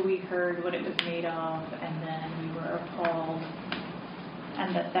until we heard what it was made of, and then we were appalled,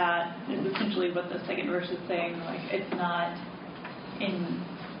 and that is essentially what the second verse is saying. Like, it's not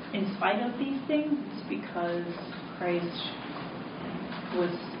in spite of these things, it's because Christ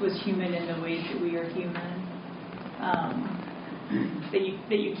was human in the ways that we are human.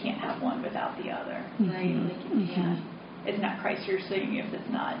 That you can't have one without the other, right? Like you can't. It's not Christ you're seeing if it's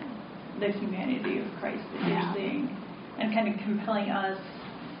not the humanity of Christ that you're seeing, and kind of compelling us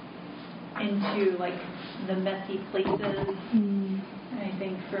into like the messy places. And I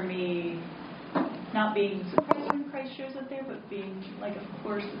think for me, not being surprised when Christ shows up there, but being like, of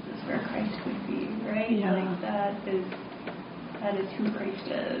course, this is where Christ would be, right? Yeah. Like that is who Christ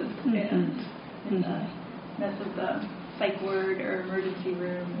is, and in the mess of the psych ward or emergency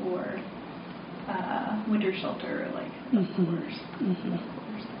room or winter shelter, like of course.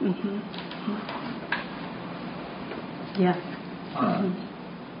 Yes.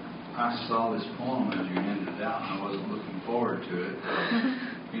 I saw this poem as you handed it out, and I wasn't looking forward to it.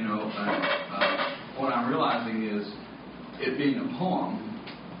 What I'm realizing is, it being a poem,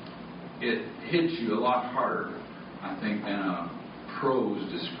 it hits you a lot harder, I think, than a prose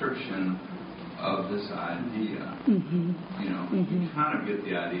description of this idea. You kind of get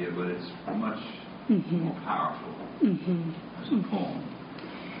the idea, but it's much more powerful as a poem.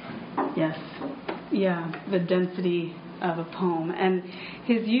 Yes. Yeah, the density of a poem. And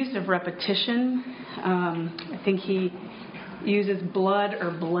his use of repetition, I think he uses blood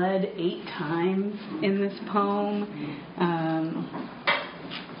or bled 8 times in this poem.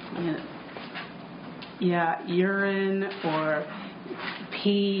 Urine or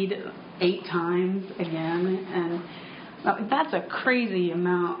peed 8 times again. And that's a crazy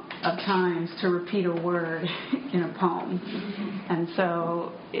amount of times to repeat a word in a poem. And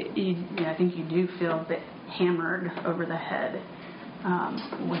so I think you do feel a bit hammered over the head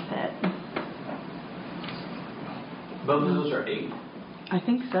with it. Both of those are 8? I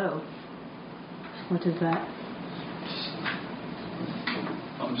think so. What is that?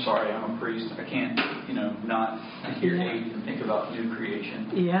 I'm sorry, I'm a priest. I can't, not hear 8 and think about new creation.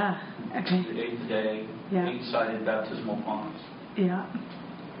 Yeah. Okay. The 8th day, 8-sided baptismal fonts. Yeah.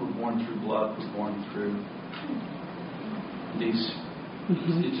 We're born through blood. We're born through these.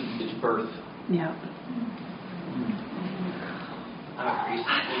 It's birth. Yeah. I'm a priest.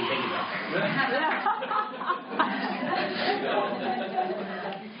 What do you think about that?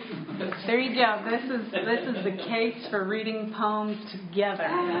 There you go. This is the case for reading poems together.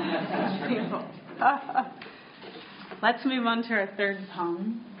 Let's move on to our third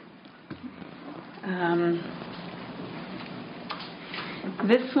poem.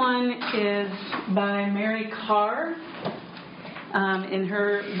 This one is by Mary Karr in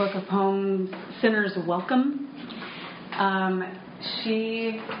her book of poems, Sinner's Welcome.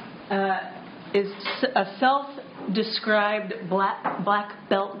 She is a self-described black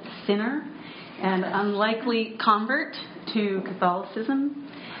belt sinner and unlikely convert to Catholicism.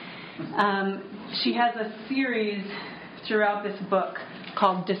 She has a series throughout this book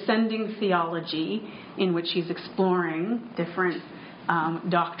called Descending Theology, in which she's exploring different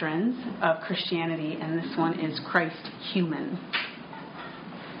doctrines of Christianity, and this one is Christ Human.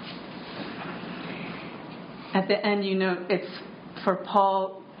 At the end, it's for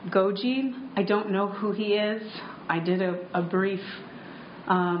Paul Goggi. I don't know who he is. I did a brief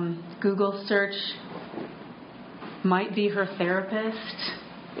Google search. Might be her therapist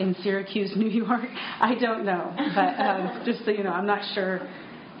in Syracuse, New York. I don't know. But just so you know, I'm not sure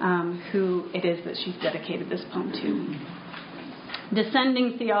who it is that she's dedicated this poem to.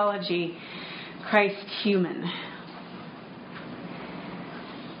 Descending Theology, Christ Human.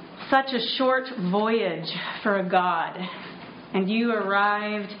 Such a short voyage for a God, and you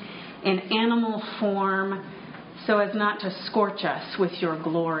arrived in animal form so as not to scorch us with your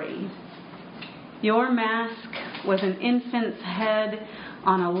glory. Your mask was an infant's head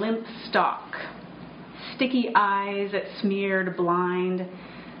on a limp stalk, sticky eyes that smeared blind,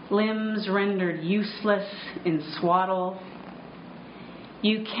 limbs rendered useless in swaddle.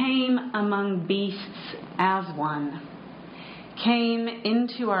 You came among beasts as one, came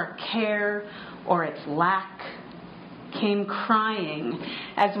into our care or its lack, came crying,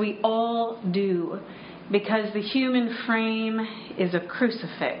 as we all do, because the human frame is a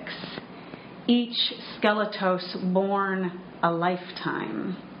crucifix, each skeletos born a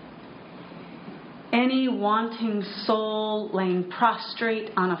lifetime. Any wanting soul laying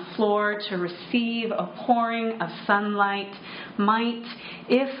prostrate on a floor to receive a pouring of sunlight might,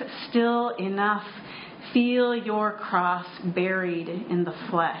 if still enough, feel your cross buried in the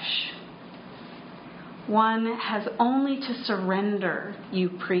flesh. One has only to surrender,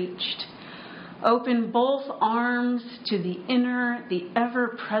 you preached. Open both arms to the inner, the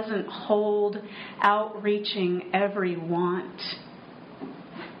ever-present hold, outreaching every want.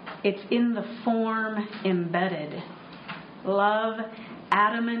 It's in the form embedded. Love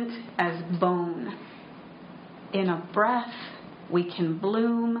adamant as bone. In a breath, we can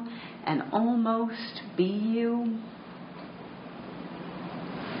bloom and almost be you.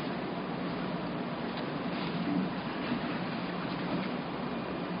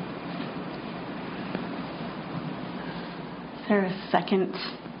 Is there a second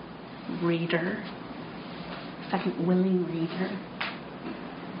reader? Second willing reader?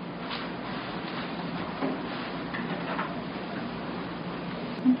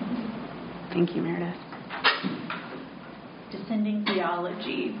 Thank you, Meredith. Descending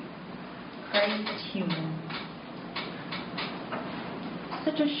Theology, Christ Human.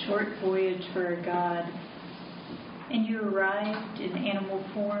 Such a short voyage for a God, and you arrived in animal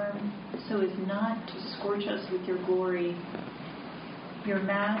form so as not to scorch us with your glory. Your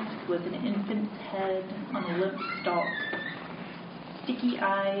mask was an infant's head on a limp stalk, sticky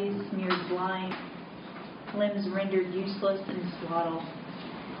eyes smeared blind, limbs rendered useless in swaddle.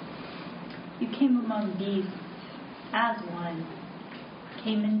 You came among beasts as one,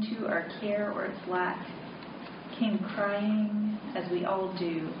 came into our care or its lack, came crying as we all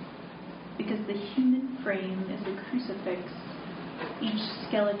do, because the human frame is a crucifix, each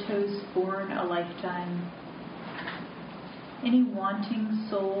skeletos born a lifetime. Any wanting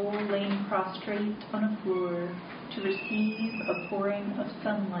soul laying prostrate on a floor to receive a pouring of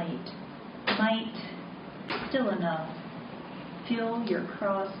sunlight might, still enough, feel your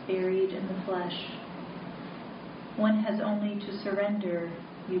cross buried in the flesh. One has only to surrender,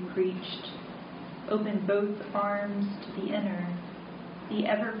 you preached. Open both arms to the inner, the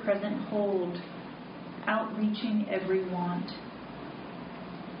ever-present hold, outreaching every want.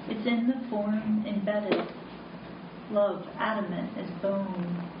 It's in the form embedded, love adamant as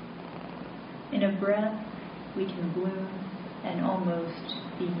bone. In a breath, we can bloom and almost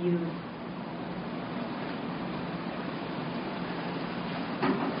be you.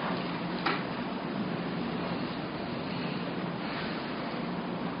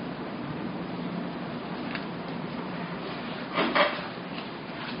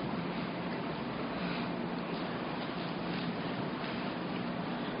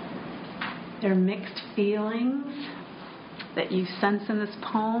 There are mixed feelings that you sense in this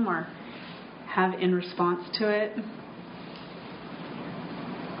poem or have in response to it?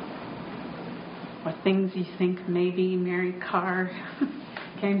 Or things you think maybe Mary Karr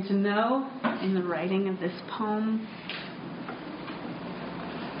came to know in the writing of this poem?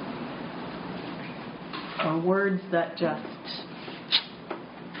 Or words that just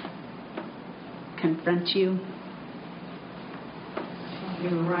confront you?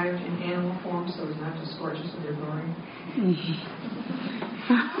 You arrived in animal form so as not to scorch us with your glory.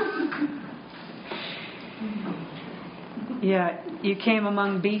 Yeah, you came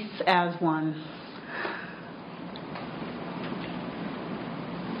among beasts as one.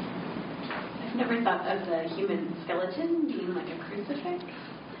 I've never thought of the human skeleton being like a crucifix.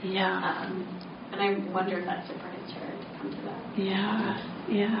 Yeah. And I wonder if that surprised her to come to that.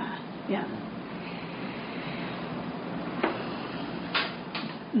 Yeah.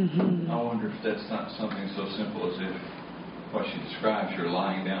 Mm-hmm. I wonder if that's not something so simple as if what she describes, you're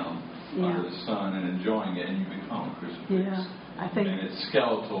lying down under the sun and enjoying it, and you become a crucifix. Yeah, I think. And it's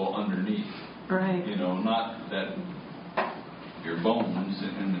skeletal underneath. Right. You know, not that your bones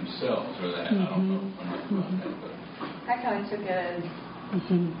in themselves are that. I don't know about that, but I kind of took it as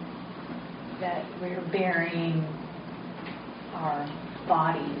that we're burying our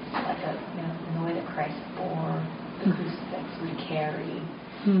bodies, like in the way that Christ bore the crucifix, we carry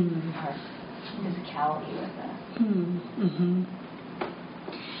our physicality with us.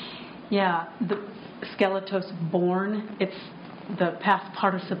 Yeah, the skeletos born, it's the past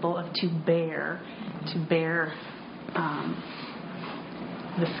participle of to bear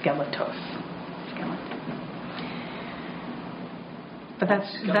the skeleton. But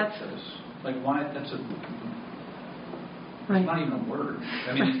that's like why that's a right. It's not even a word.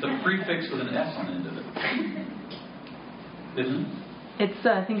 I mean, it's the prefix with an S on the end of it. Isn't it? It's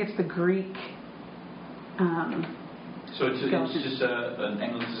I think it's the Greek. So it's just an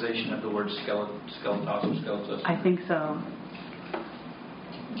anglicization of the word skeletos or skeletos. I think so.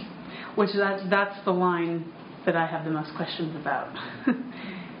 Which that's the line that I have the most questions about.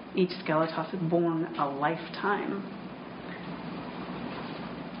 Each skeletos is born a lifetime.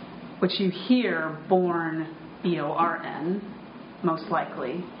 Which you hear born born, most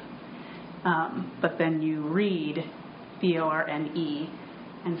likely. But then you read borne.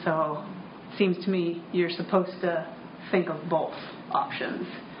 And so it seems to me you're supposed to think of both options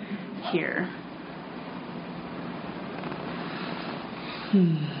here.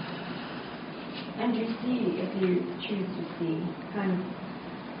 And you see, if you choose to see, kind of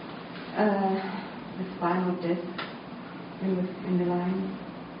the spinal disc in the line.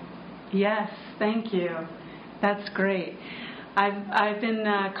 Yes, thank you. That's great. I've been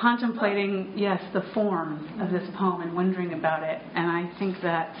contemplating, the form of this poem and wondering about it, and I think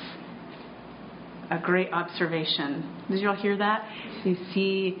that's a great observation. Did you all hear that? You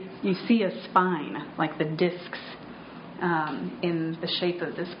see a spine, like the discs in the shape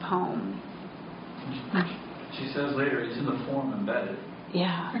of this poem. She says later, it's in the form embedded.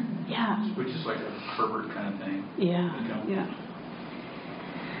 Yeah. Which is like a Herbert kind of thing. Yeah.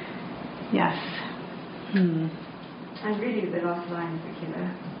 Yes. And really the last line is the killer,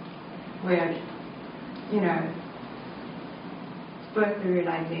 where, it's both the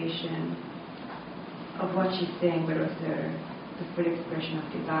realization of what she's saying, but also the full expression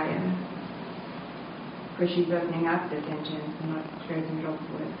of desire. Because she's opening up the sentence and not closing it off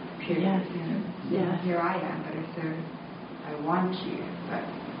with period. Yes. Here I am, but also I want you, but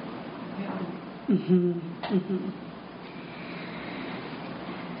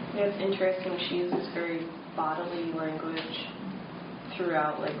It's interesting. She uses very bodily language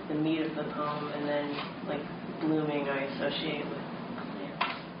throughout, like the meat of the poem, and then like blooming I associate with plants.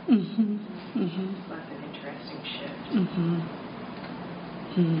 That's an interesting shift.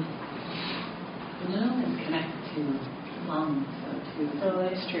 Bloom is connected to lungs, too. So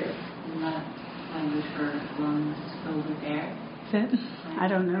that's true. Isn't that language for lungs filled with air? Is it? I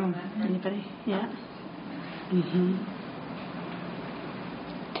don't know. Anybody? Yeah.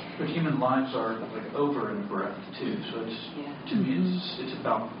 But human lives are like over in breath too. So it's to me it's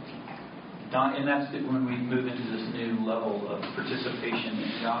about dying, and that's when we move into this new level of participation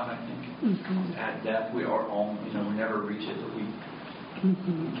in God. I think at death we are all we never reach it, but we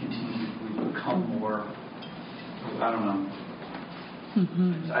continue. We become more. I don't know.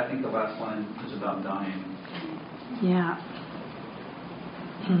 I think the last line is about dying. Yeah.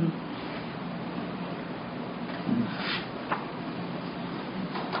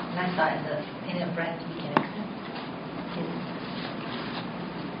 And I thought in a breath we can accept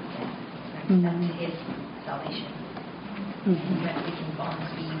his salvation. In a breath we can bond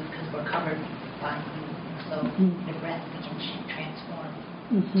to you because we're covered by you. So in a breath we can transform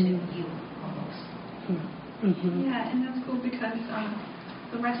to you almost. Yeah, and that's cool because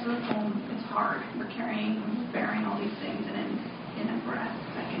the rest of the poem is hard. We're bearing all these things, and in a breath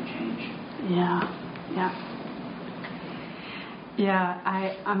that can change.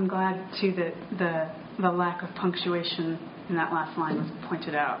 I'm glad too that the lack of punctuation in that last line was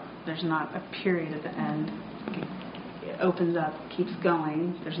pointed out. There's not a period at the end. It opens up, keeps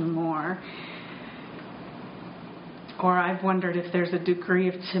going. There's more. Or I've wondered if there's a degree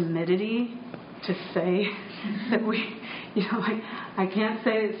of timidity to say that we, I can't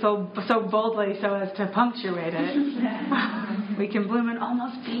say it so boldly so as to punctuate it. We can bloom and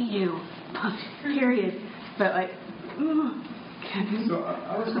almost be you, period. But So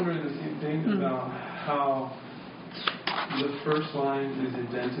I was wondering the same thing about how the first line is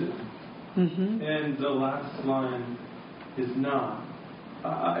indented and the last line is not.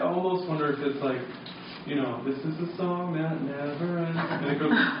 I almost wonder if it's like, this is a song that never ends, and it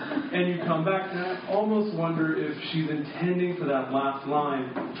goes, and you come back, and I almost wonder if she's intending for that last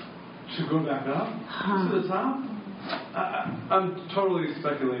line to go back up to the top. I'm totally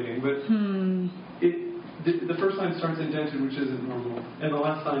speculating, but the first line starts indented, which isn't normal, and the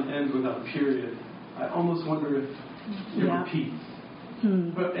last line ends without a period. I almost wonder if it repeats.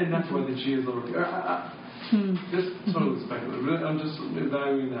 But and that's why the G is lower. Just totally speculative. But I'm just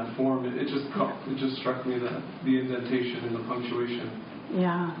evaluating that form. It just struck me that the indentation and the punctuation.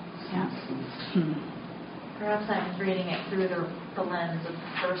 Perhaps I was reading it through the lens of the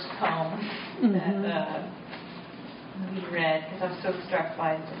first poem that we read, because I'm so struck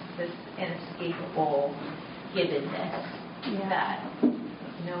by this inescapable giveness that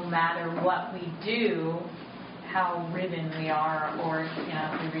no matter what we do, how riven we are, or if we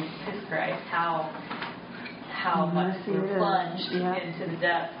read His Christ, how how much we're plunged into the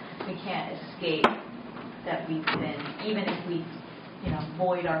depth. We can't escape that we've been, even if we,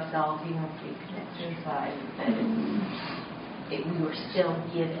 void ourselves, even if we commit suicide, that we were still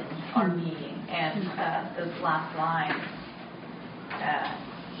given our being. And those last lines,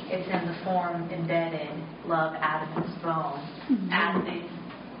 it's in the form embedded, love atoms bone, as it's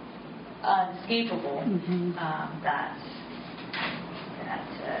unescapable.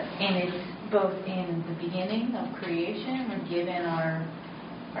 And it's both in the beginning of creation, we're given our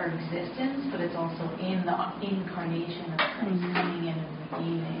existence, but it's also in the incarnation of Christ coming in and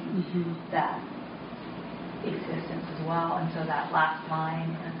redeeming that existence as well. And so that last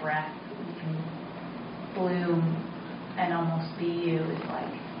line, a breath, we can bloom and almost be you,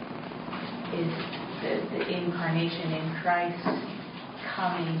 is the incarnation in Christ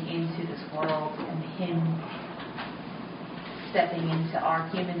coming into this world and Him stepping into our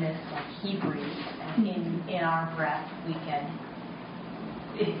humanness like He breathes, and in our breath we can.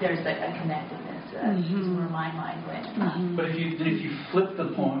 There's a connectedness. Is where my mind went. But if you flip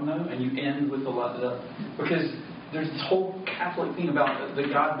the poem though, and you end with because there's this whole Catholic thing about that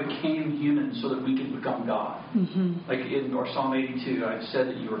God became human so that we could become God. Like in Psalm 82, I've said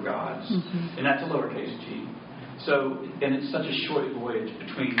that you are gods, and that's a lowercase g. So, and it's such a short voyage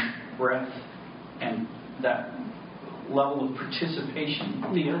between breath and that level of participation,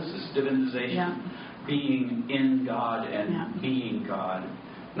 theosis, divinization, being in God and being God.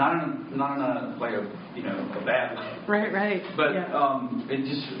 Not in a like a bad way. Right. But it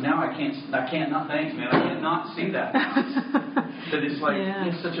just now I can't not thanks man. I can't not see that. That it's like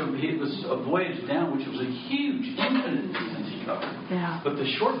it was a voyage down, which was a huge, infinite distance He covered. But the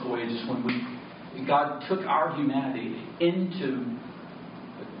short voyage is when God took our humanity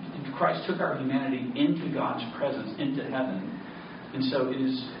Christ took our humanity into God's presence, into heaven, and so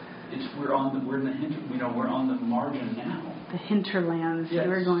we're on the margin now. The hinterlands, you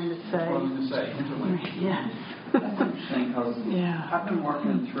were going to say. That's what I was going to say, hinterlands. That's interesting because I've been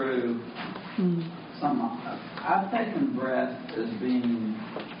working through I've taken breath as being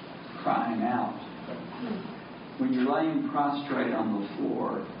crying out. When you're laying prostrate on the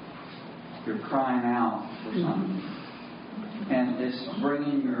floor, you're crying out for something. And it's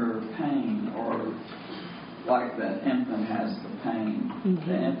bringing your pain, or like that infant has the pain.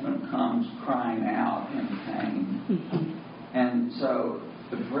 The infant comes crying out in pain. And so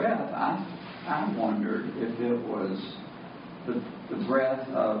the breath, I wondered if it was the breath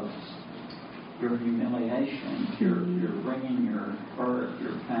of your humiliation. You're bringing your hurt,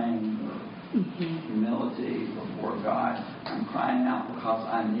 your pain, your humility before God. I'm crying out because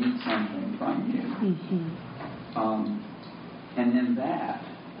I need something from you. And in that,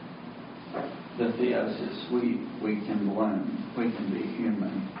 the theosis, we can bloom, we can be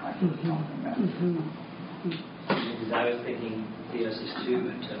human, like we were talking about. Because I was thinking theosis too,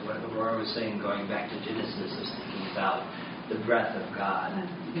 and what Aurora was saying, going back to Genesis, I was thinking about the breath of God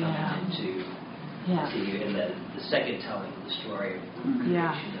coming into you in the second telling of the story of the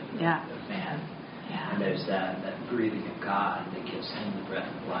creation of man. And there's that breathing of God that gives him the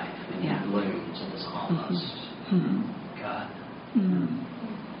breath of life, and he blooms in this almost God.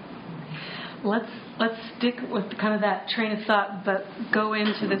 Let's stick with kind of that train of thought, but go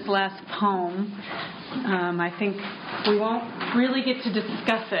into this last poem. I think we won't really get to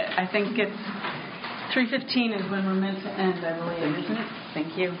discuss it. I think it's 3:15 is when we're meant to end, I believe, isn't it?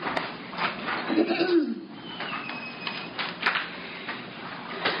 Thank you.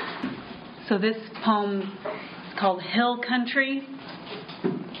 So this poem is called Hill Country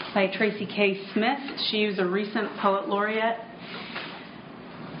by Tracy K. Smith. She was a recent poet laureate.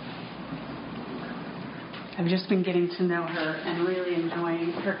 I've just been getting to know her and really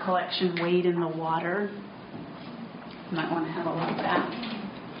enjoying her collection, Wade in the Water. You might want to have a look at that.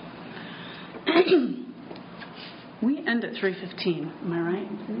 We end at 3:15. Am I right?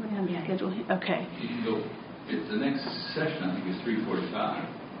 Does anybody have the schedule here? Okay. You can go. The next session, I think, is 3:45.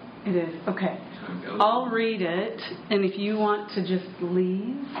 It is. Okay. I'll read it, and if you want to just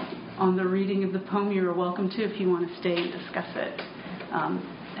leave on the reading of the poem, you're welcome to. If you want to stay and discuss it,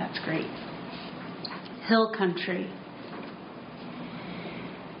 that's great. Hill Country.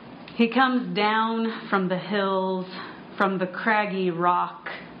 He comes down from the hills, from the craggy rock,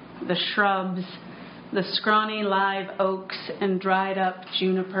 the shrubs, the scrawny live oaks and dried up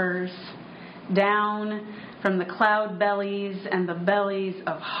junipers, down from the cloud bellies and the bellies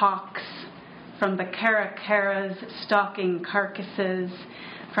of hawks, from the caracaras stalking carcasses,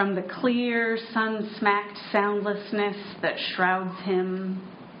 from the clear sun-smacked soundlessness that shrouds him,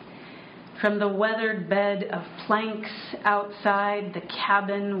 From the weathered bed of planks outside the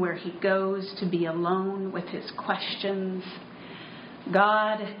cabin where he goes to be alone with his questions,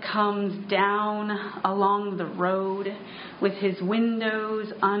 God comes down along the road with his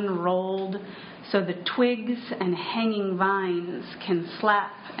windows unrolled so the twigs and hanging vines can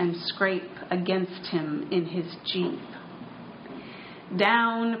slap and scrape against him in his Jeep.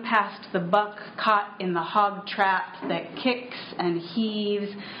 Down past the buck caught in the hog trap that kicks and heaves,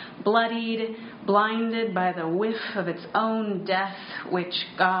 bloodied, blinded by the whiff of its own death, which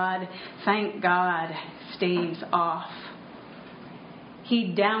God, thank God, staves off.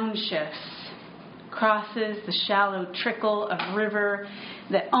 He downshifts, crosses the shallow trickle of river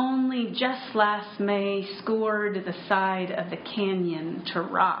that only just last May scoured the side of the canyon to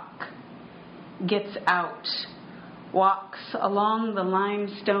rock, gets out, walks along the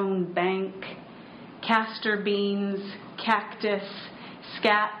limestone bank, castor beans, cactus,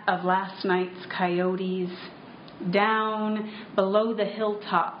 scat of last night's coyotes. Down below the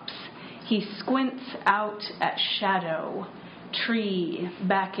hilltops, he squints out at shadow, tree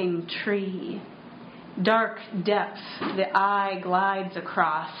backing tree. Dark depths the eye glides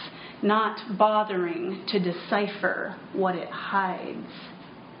across, not bothering to decipher what it hides.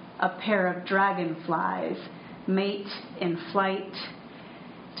 A pair of dragonflies mate in flight.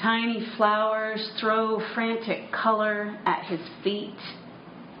 Tiny flowers throw frantic color at his feet.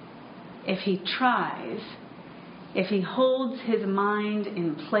 If he tries, if he holds his mind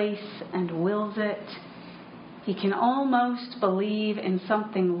in place and wills it, he can almost believe in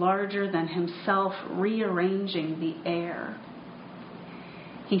something larger than himself rearranging the air.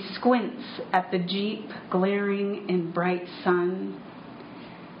 He squints at the Jeep glaring in bright sun,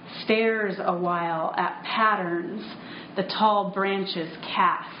 stares a while at patterns the tall branches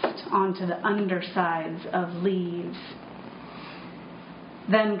cast onto the undersides of leaves.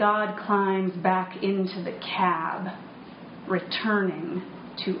 Then God climbs back into the cab, returning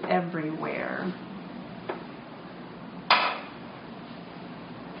to everywhere.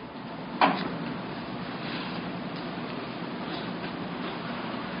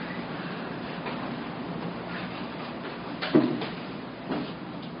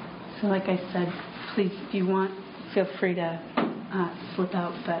 So like I said, please, if you want, feel free to slip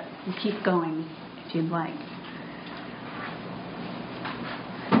out, but we'll keep going if you'd like.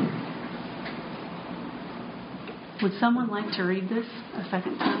 Would someone like to read this a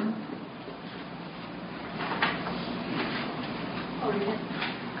second time? I'll read it.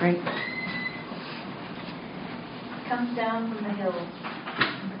 Great. Comes down from the hills,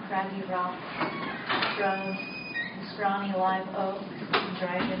 from the craggy rocks, shrubs, and scrawny live oaks and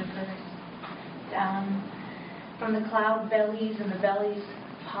dry junipers, down from the cloud bellies and the bellies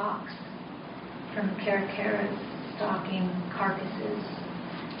of hawks, from the caracaras stalking carcasses,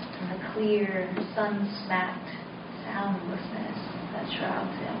 from the clear, sun-smacked soundlessness that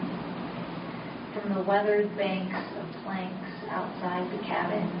shrouds him, from the weathered banks of planks outside the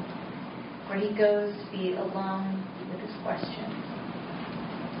cabin, where he goes to be alone with his questions.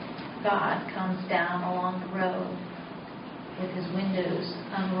 God comes down along the road with his windows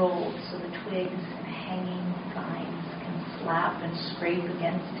unrolled so the twigs and hanging vines can slap and scrape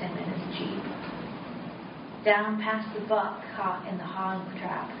against him in his Jeep. Down past the buck caught in the hog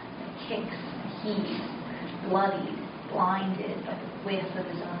trap that kicks and heaves, bloodied, blinded by the whiff of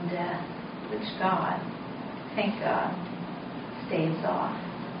his own death, which God, thank God, staves off.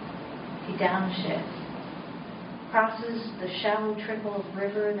 He downshifts, crosses the shallow trickle of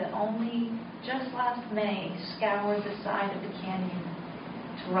river that only just last May scoured the side of the canyon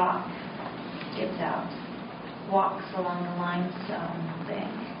to rock, gets out, walks along the limestone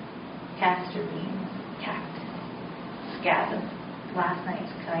bank, castor beans, cactus, scat of last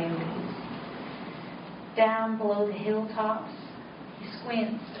night's coyotes. Down below the hilltops, he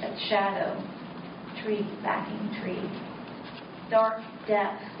squints at shadow, tree backing tree. Dark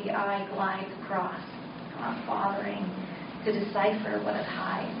depth the eye glides across, not bothering to decipher what it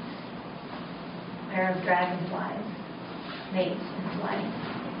hides. A pair of dragonflies, mates in flight.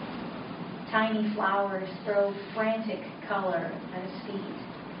 Tiny flowers throw frantic color at his feet.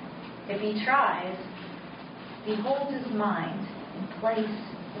 If he tries, he holds his mind in place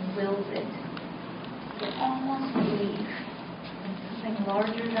and wills it. He almost believes in something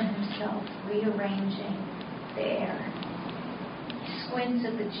larger than himself rearranging the air. He squints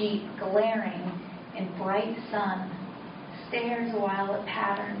at the Jeep glaring in bright sun, stares a while at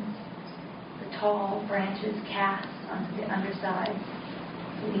patterns the tall branches cast onto the undersides,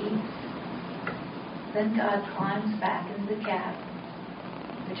 leaves. Then God climbs back into the cab,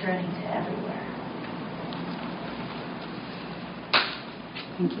 returning to everywhere.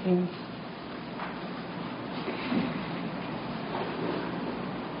 Thank you.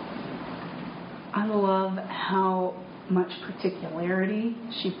 love how much particularity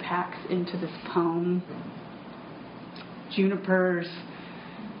she packs into this poem. Junipers,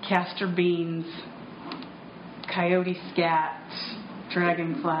 castor beans, coyote scat,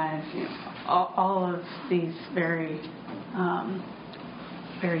 dragonflies, all of these very,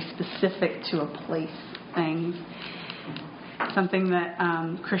 very specific to a place things. Something that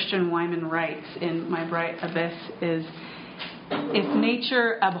Christian Wyman writes in My Bright Abyss is, if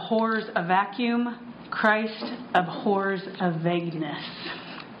nature abhors a vacuum, Christ abhors a vagueness.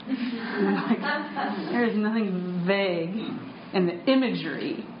 There is nothing vague in the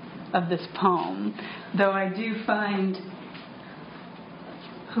imagery of this poem, though I do find,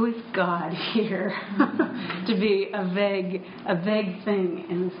 who is God here, to be a vague thing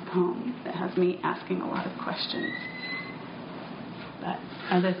in this poem that has me asking a lot of questions. But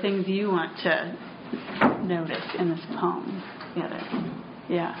are there things you want to notice in this poem?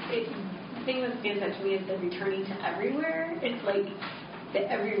 Yeah. The thing that stands out to me is the returning to everywhere. It's like the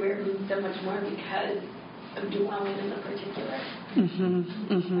everywhere means so much more because of dwelling in the particular. And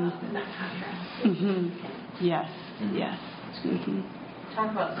that contrast. Yes. Yes.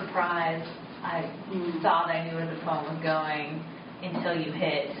 Talk about surprise. I thought I knew where the poem was going until you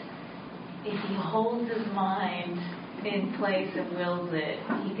hit. If he holds his mind in place and wills it,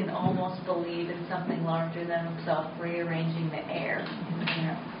 he can almost believe in something larger than himself rearranging the air.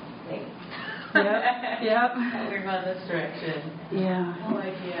 Wait. Yep. We're going this direction. Yeah. No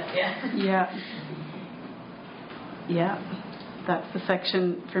idea. Yeah. That's the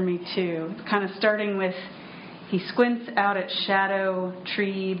section for me too. It's kind of starting with, he squints out at shadow,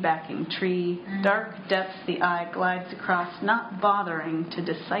 tree, backing tree, dark depths the eye glides across, not bothering to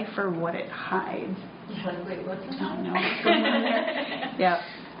decipher what it hides. Wait, what's this? Oh, no. What's going on there? Yeah.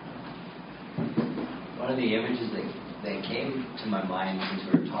 One of the images that came to my mind since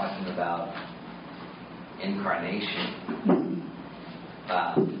we were talking about incarnation,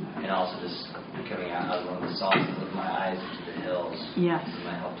 and also just coming out of one of the songs, "Lift my eyes into the hills, yes, and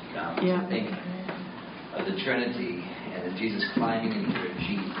my help to come." Yeah. I think of the Trinity and of Jesus climbing into a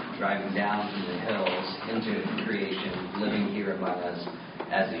Jeep, driving down from the hills into creation, living here among us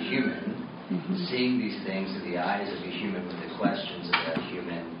as a human, seeing these things through the eyes of a human, with the questions of a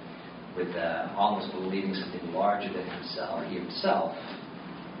human, with almost believing something larger than himself, he himself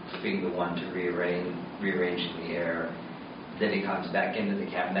being the one to rearrange in the air. Then he comes back into the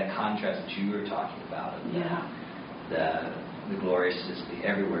cabin. That contrast that you were talking about, of the gloriousness, the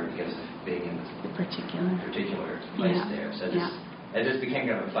everywhere, because of being in this particular place there. So it just became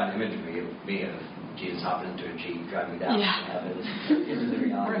kind of a fun imagery of me, of Jesus hopping into a Jeep, driving down from heaven into the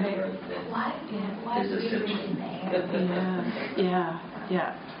reality of earth. Why is he in there?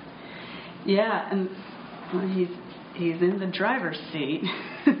 Yeah, and well, he's in the driver's seat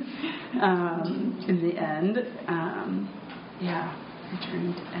in the end.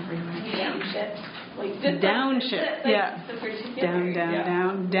 Returning to everywhere. Downshift.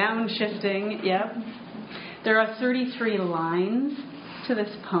 Downshifting. Yep. There are 33 lines to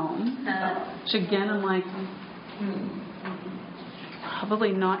this poem, which again I'm like,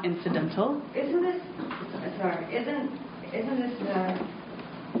 probably not incidental. Isn't this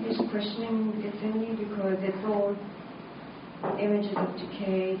his questioning Gethsemane, because it's all images of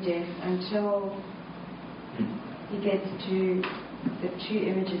decay, death, until he gets to the two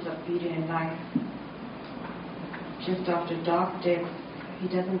images of beauty and life. Just after dark depth, he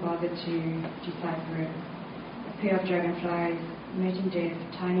doesn't bother to decipher it. A pair of dragonflies, meeting death,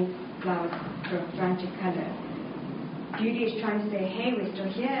 tiny flowers from frantic color. Beauty is trying to say, hey, we're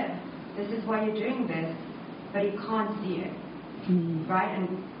still here. This is why you're doing this. But he can't see it. Right?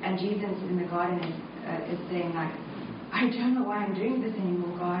 And Jesus in the garden is saying, like, I don't know why I'm doing this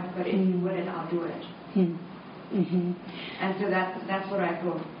anymore, God, but if you will it, I'll do it. And so that's what I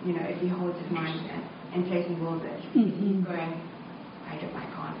thought, if he holds his mind in place and wills it, he's going, I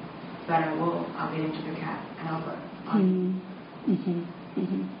can't, but I will, I'll get into the cab and I'll go.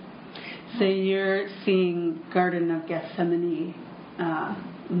 So you're seeing Garden of Gethsemane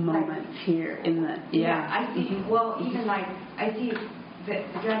moments here in the... I see, well, even like, I see the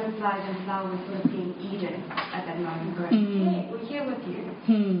dragonflies and flowers sort of being eaten at that moment, going, hey, we're here with you.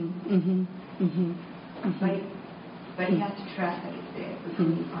 But he has to trust that it's there because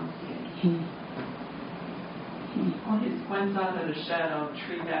he can't see it. Well, he squints out at a shadow,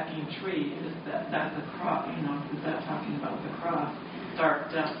 tree backing tree. That's the cross, is that talking about the cross?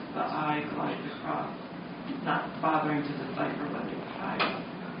 Dark depths, the eye glides across, not bothering to decipher what it hides.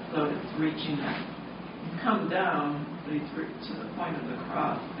 So it's reaching that. He's come down, but he's to the point of the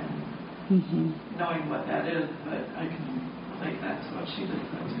cross and knowing what that is, but I can like that's what she did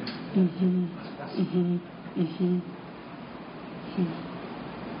that too.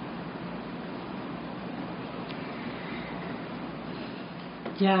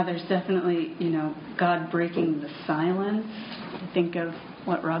 Yeah, there's definitely, God breaking the silence. I think of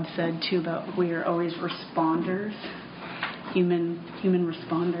what Rob said too about we are always responders, human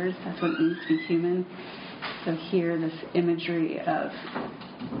responders. That's what it means to be human. So here, this imagery of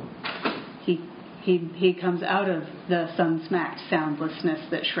he comes out of the sun-smacked soundlessness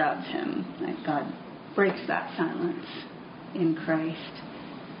that shrouds him. Like God breaks that silence in Christ,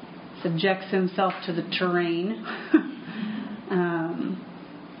 subjects himself to the terrain.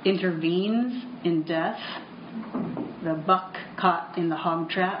 Intervenes in death, the buck caught in the hog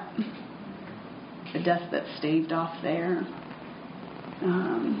trap, the death that's staved off there,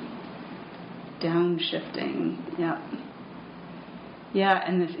 downshifting, yeah,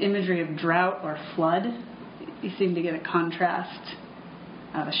 and this imagery of drought or flood, you seem to get a contrast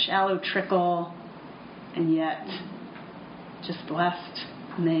of a shallow trickle, and yet just blessed,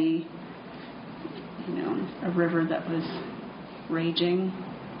 a river that was raging.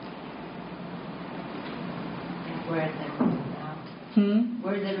 Where is everybody now?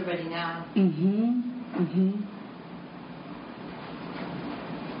 Where is everybody now?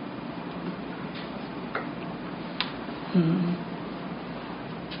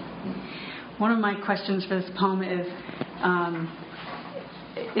 One of my questions for this poem is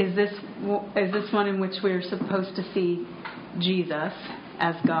this one in which we're supposed to see Jesus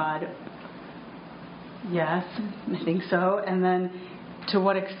as God? Yes, I think so. And then to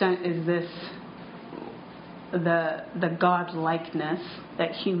what extent is this the God-likeness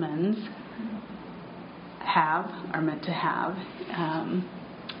that humans are meant to have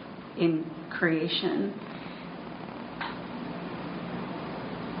in creation?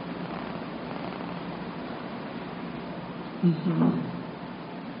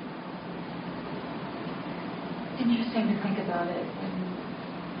 It's interesting to think about it in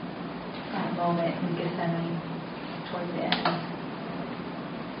that moment in Gethsemane towards the end.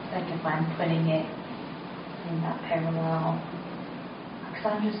 Like if I'm putting it in that parallel, because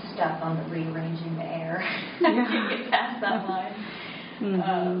I'm just stuck on the rearranging the air. I can't get past that line.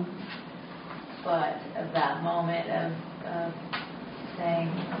 But of that moment of saying,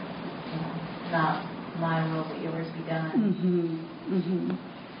 not my will but yours be done.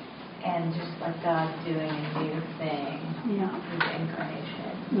 And just like God doing a new thing through the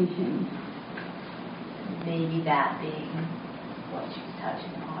incarnation. Maybe that being what she's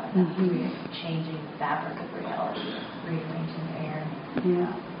touching on. Changing the fabric of reality, rearranging the air.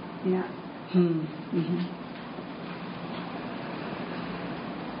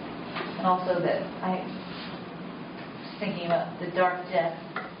 And also that I was thinking about the dark depth,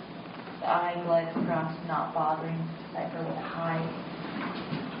 the eye glides across, not bothering to decipher what it hides.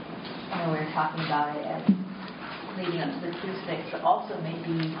 I know we were talking about it as leading up to the crucifix, but also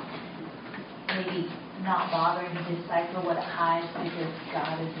maybe not bothering to decipher what it hides because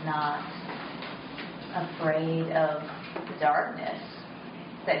God is not afraid of the darkness.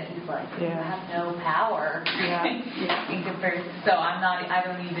 That He's like, you have no power in comparison. So I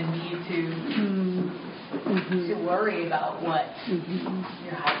don't even need to worry about what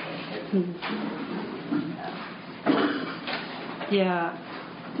you're hiding.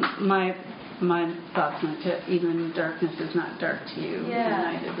 My thoughts went to even darkness is not dark to you. The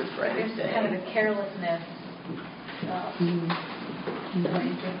night is the brightest day. There's kind of a carelessness that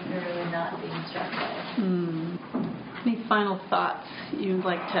you're really not being struck by. Any final thoughts you'd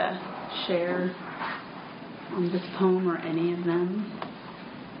like to share on this poem or any of them?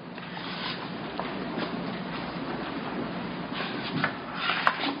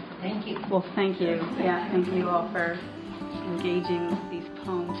 Thank you. Well, thank you. Thank you all for engaging with these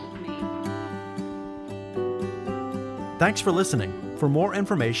poems with me. Thanks for listening. For more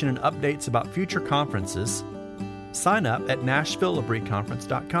information and updates about future conferences, sign up at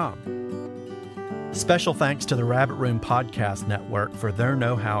NashvilleLabreeConference.com. Special thanks to the Rabbit Room Podcast Network for their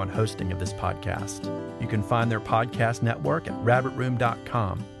know-how and hosting of this podcast. You can find their podcast network at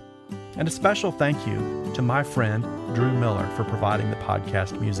rabbitroom.com. And a special thank you to my friend Drew Miller for providing the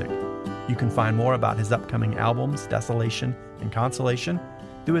podcast music. You can find more about his upcoming albums, Desolation and Consolation,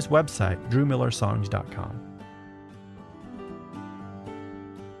 through his website, drewmillersongs.com.